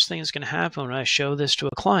 the first thing that's going to happen when I show this to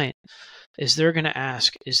a client is they're going to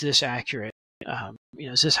ask, is this accurate?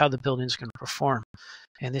 Is this how the building is going to perform?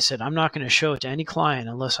 And they said, I'm not going to show it to any client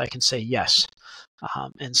unless I can say yes.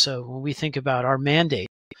 And so when we think about our mandate,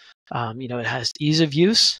 it has ease of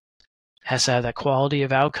use, has to have that quality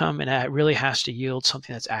of outcome, and it really has to yield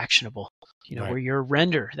something that's actionable. Right. Where your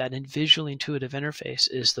render, that visually intuitive interface,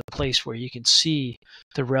 is the place where you can see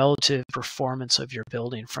the relative performance of your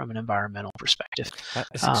building from an environmental perspective.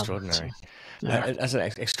 That's extraordinary. That's an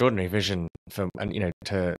extraordinary vision for, and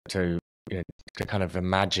to kind of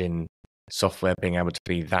imagine software being able to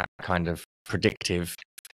be that kind of predictive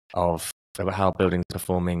of how buildings are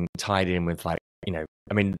performing, tied in with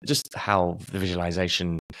just how the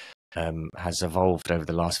visualization has evolved over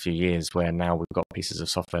the last few years, where now we've got pieces of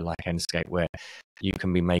software like Enscape where you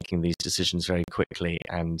can be making these decisions very quickly,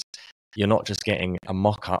 and you're not just getting a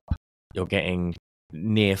mock-up, you're getting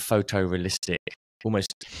near photorealistic,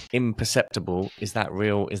 almost imperceptible, is that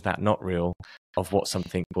real, is that not real, of what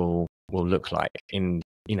something will look like in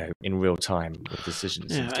real time with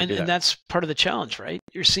decisions. Yeah, and that's part of the challenge, right?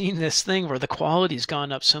 You're seeing this thing where the quality's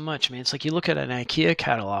gone up so much. I mean, it's like you look at an IKEA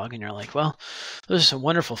catalog and you're like, well, those are some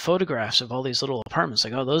wonderful photographs of all these little apartments.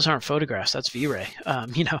 Like, oh, those aren't photographs, that's V-Ray.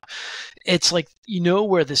 It's like,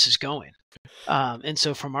 where this is going. And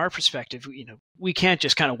so from our perspective, we can't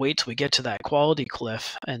just kind of wait till we get to that quality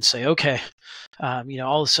cliff and say, okay,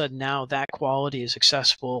 all of a sudden now that quality is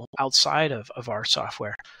accessible outside of our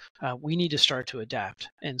software. We need to start to adapt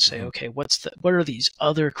and say, okay, what are these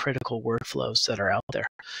other critical workflows that are out there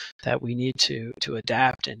that we need to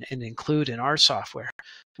adapt and include in our software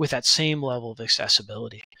with that same level of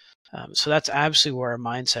accessibility? So that's absolutely where our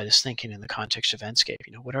mindset is thinking in the context of Enscape.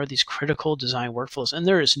 What are these critical design workflows? And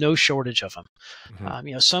there is no shortage of them.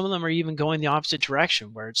 Mm-hmm. Some of them are even going the opposite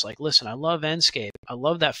direction, where it's like, listen, I love Enscape, I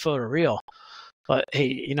love that photoreal, but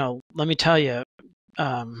hey, let me tell you,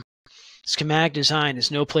 schematic design is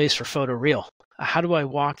no place for photoreal. How do I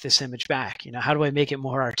walk this image back? How do I make it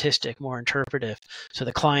more artistic, more interpretive, so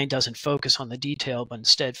the client doesn't focus on the detail, but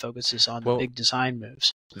instead focuses on the big design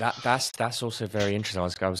moves? That's also very interesting.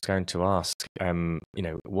 I was going to ask,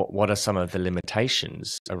 what are some of the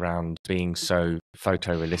limitations around being so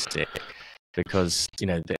photorealistic? Because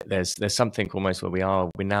there's something almost where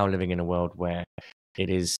we're now living in a world where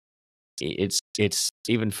it's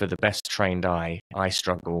even for the best trained eye, I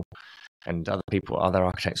struggle, and other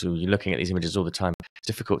architects who are looking at these images all the time. It's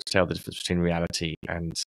difficult to tell the difference between reality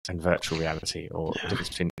and virtual reality, or the difference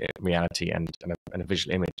between reality and a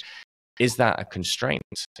visual image. Is that a constraint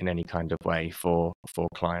in any kind of way for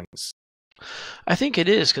clients? I think it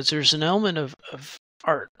is, because there's an element of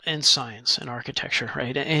art and science and architecture,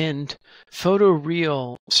 right? And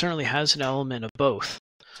photoreal certainly has an element of both.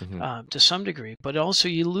 Mm-hmm. To some degree, but also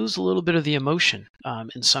you lose a little bit of the emotion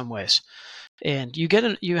in some ways, and you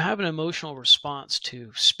have an emotional response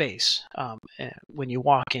to space when you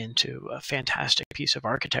walk into a fantastic piece of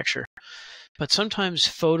architecture. But sometimes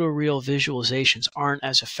photoreal visualizations aren't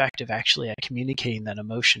as effective actually at communicating that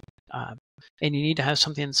emotion, and you need to have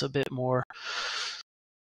something that's a bit more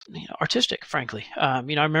artistic, frankly. I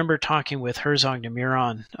remember talking with Herzog de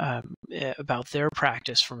Meuron about their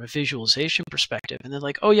practice from a visualization perspective, and they're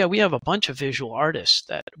like, oh yeah, we have a bunch of visual artists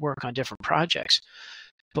that work on different projects,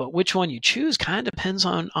 but which one you choose kind of depends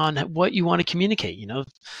on what you want to communicate.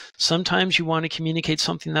 Sometimes you want to communicate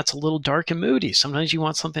something that's a little dark and moody. Sometimes you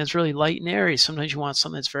want something that's really light and airy. Sometimes you want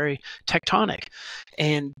something that's very tectonic,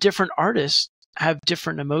 and different artists have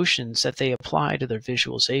different emotions that they apply to their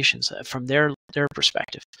visualizations from their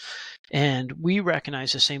perspective. And we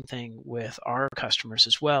recognize the same thing with our customers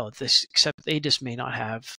as well, except they just may not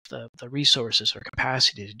have the resources or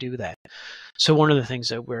capacity to do that. So one of the things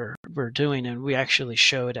that we're doing, and we actually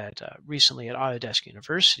showed recently at Autodesk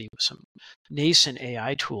University, with some nascent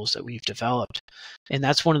AI tools that we've developed. And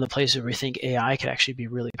that's one of the places where we think AI could actually be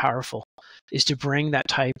really powerful, is to bring that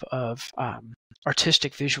type of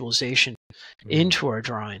artistic visualization into our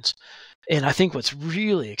drawings. And I think what's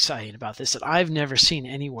really exciting about this that I've never seen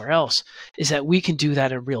anywhere else is that we can do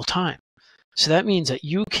that in real time. So that means that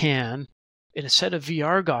you can, in a set of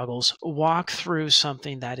VR goggles, walk through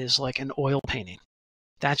something that is like an oil painting.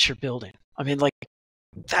 That's your building. I mean, like,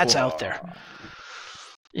 that's out there.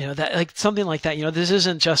 That, like, something like that. This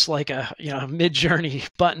isn't just like a mid-journey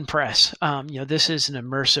button press. This is an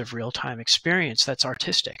immersive real-time experience that's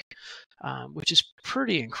artistic, which is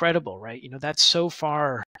pretty incredible, right? That's so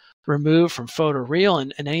far removed from photoreal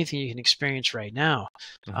and anything you can experience right now.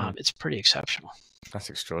 It's pretty exceptional.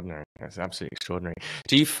 That's extraordinary. That's absolutely extraordinary.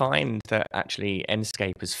 Do you find that actually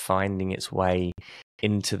Enscape is finding its way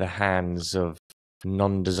into the hands of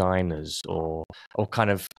non-designers or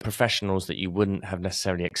kind of professionals that you wouldn't have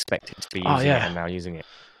necessarily expected to be using it and now using it?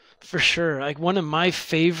 For sure. Like, one of my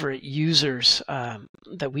favorite users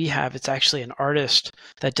that we have, it's actually an artist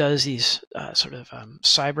that does these sort of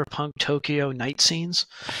cyberpunk Tokyo night scenes,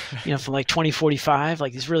 from like 2045,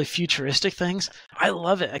 like these really futuristic things. I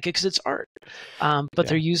love it because it's art, but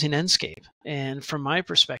they're using Enscape. And from my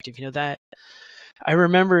perspective, that I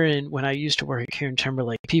remember when I used to work here in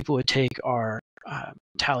Timberlake, people would take our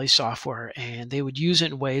Tally software and they would use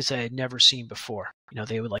it in ways that I had never seen before.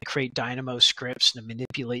 They would like create dynamo scripts and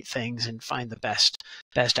manipulate things and find the best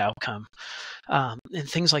outcome, and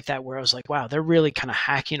things like that, where I was like, wow, they're really kind of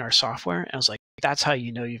hacking our software. And I was like, that's how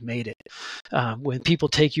you've made it, when people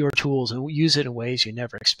take your tools and use it in ways you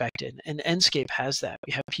never expected. And Enscape has that.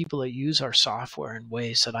 We have people that use our software in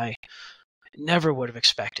ways that I never would have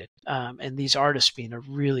expected, and these artists being a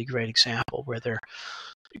really great example where they're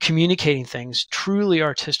communicating things truly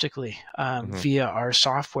artistically via our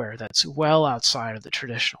software that's well outside of the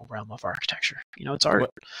traditional realm of architecture. It's art.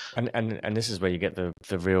 And this is where you get the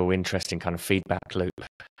real interesting kind of feedback loop,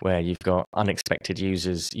 where you've got unexpected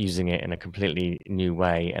users using it in a completely new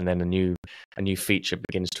way, and then a new feature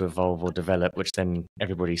begins to evolve or develop, which then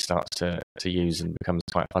everybody starts to use and becomes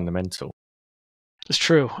quite fundamental. It's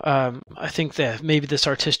true. I think that maybe this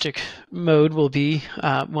artistic mode will be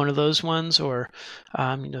one of those ones, or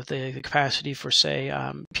the capacity for, say,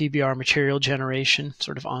 PBR material generation,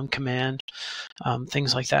 sort of on command,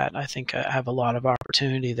 things like that. I think I have a lot of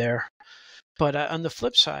opportunity there. But on the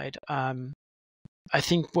flip side, I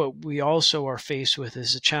think what we also are faced with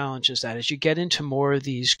is a challenge is that as you get into more of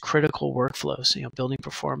these critical workflows, building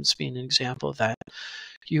performance being an example of that,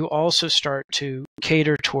 you also start to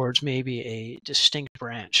cater towards maybe a distinct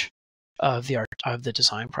branch of the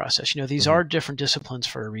design process. These are different disciplines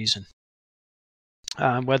for a reason,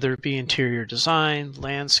 whether it be interior design,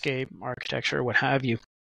 landscape, architecture, what have you.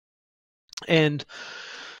 And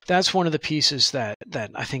that's one of the pieces that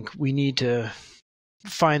I think we need to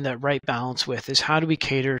find that right balance with, is how do we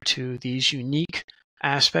cater to these unique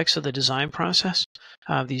aspects of the design process,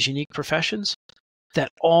 these unique professions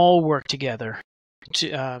that all work together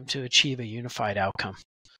to achieve a unified outcome.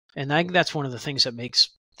 And I think that's one of the things that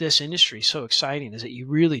makes this industry so exciting, is that you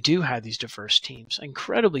really do have these diverse teams,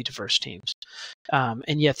 incredibly diverse teams,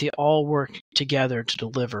 and yet they all work together to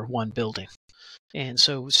deliver one building. And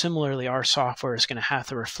so similarly, our software is going to have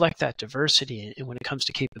to reflect that diversity when it comes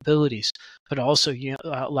to capabilities, but also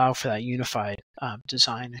allow for that unified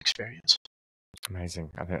design experience. Amazing.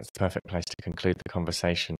 I think that's the perfect place to conclude the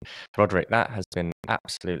conversation. Roderick, that has been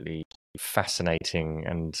absolutely fascinating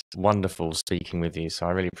and wonderful speaking with you. So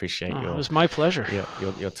I really appreciate it was my pleasure.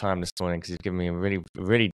 Your time this morning, because you've given me a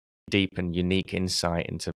really deep and unique insight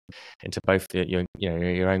into both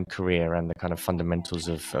your own career and the kind of fundamentals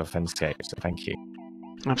of Enscape. So thank you.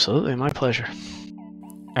 Absolutely, my pleasure.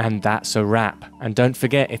 And that's a wrap. And don't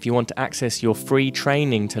forget, if you want to access your free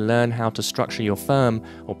training to learn how to structure your firm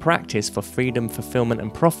or practice for freedom, fulfillment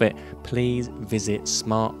and profit, please visit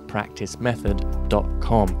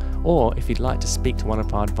smartpracticemethod.com. Or if you'd like to speak to one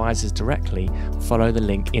of our advisors directly, follow the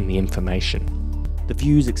link in the information. The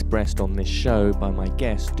views expressed on this show by my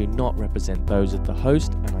guests do not represent those of the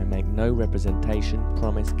host, and I make no representation,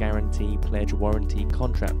 promise, guarantee, pledge, warranty,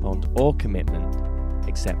 contract, bond or commitment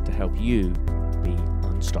except to help you be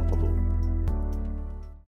unstoppable.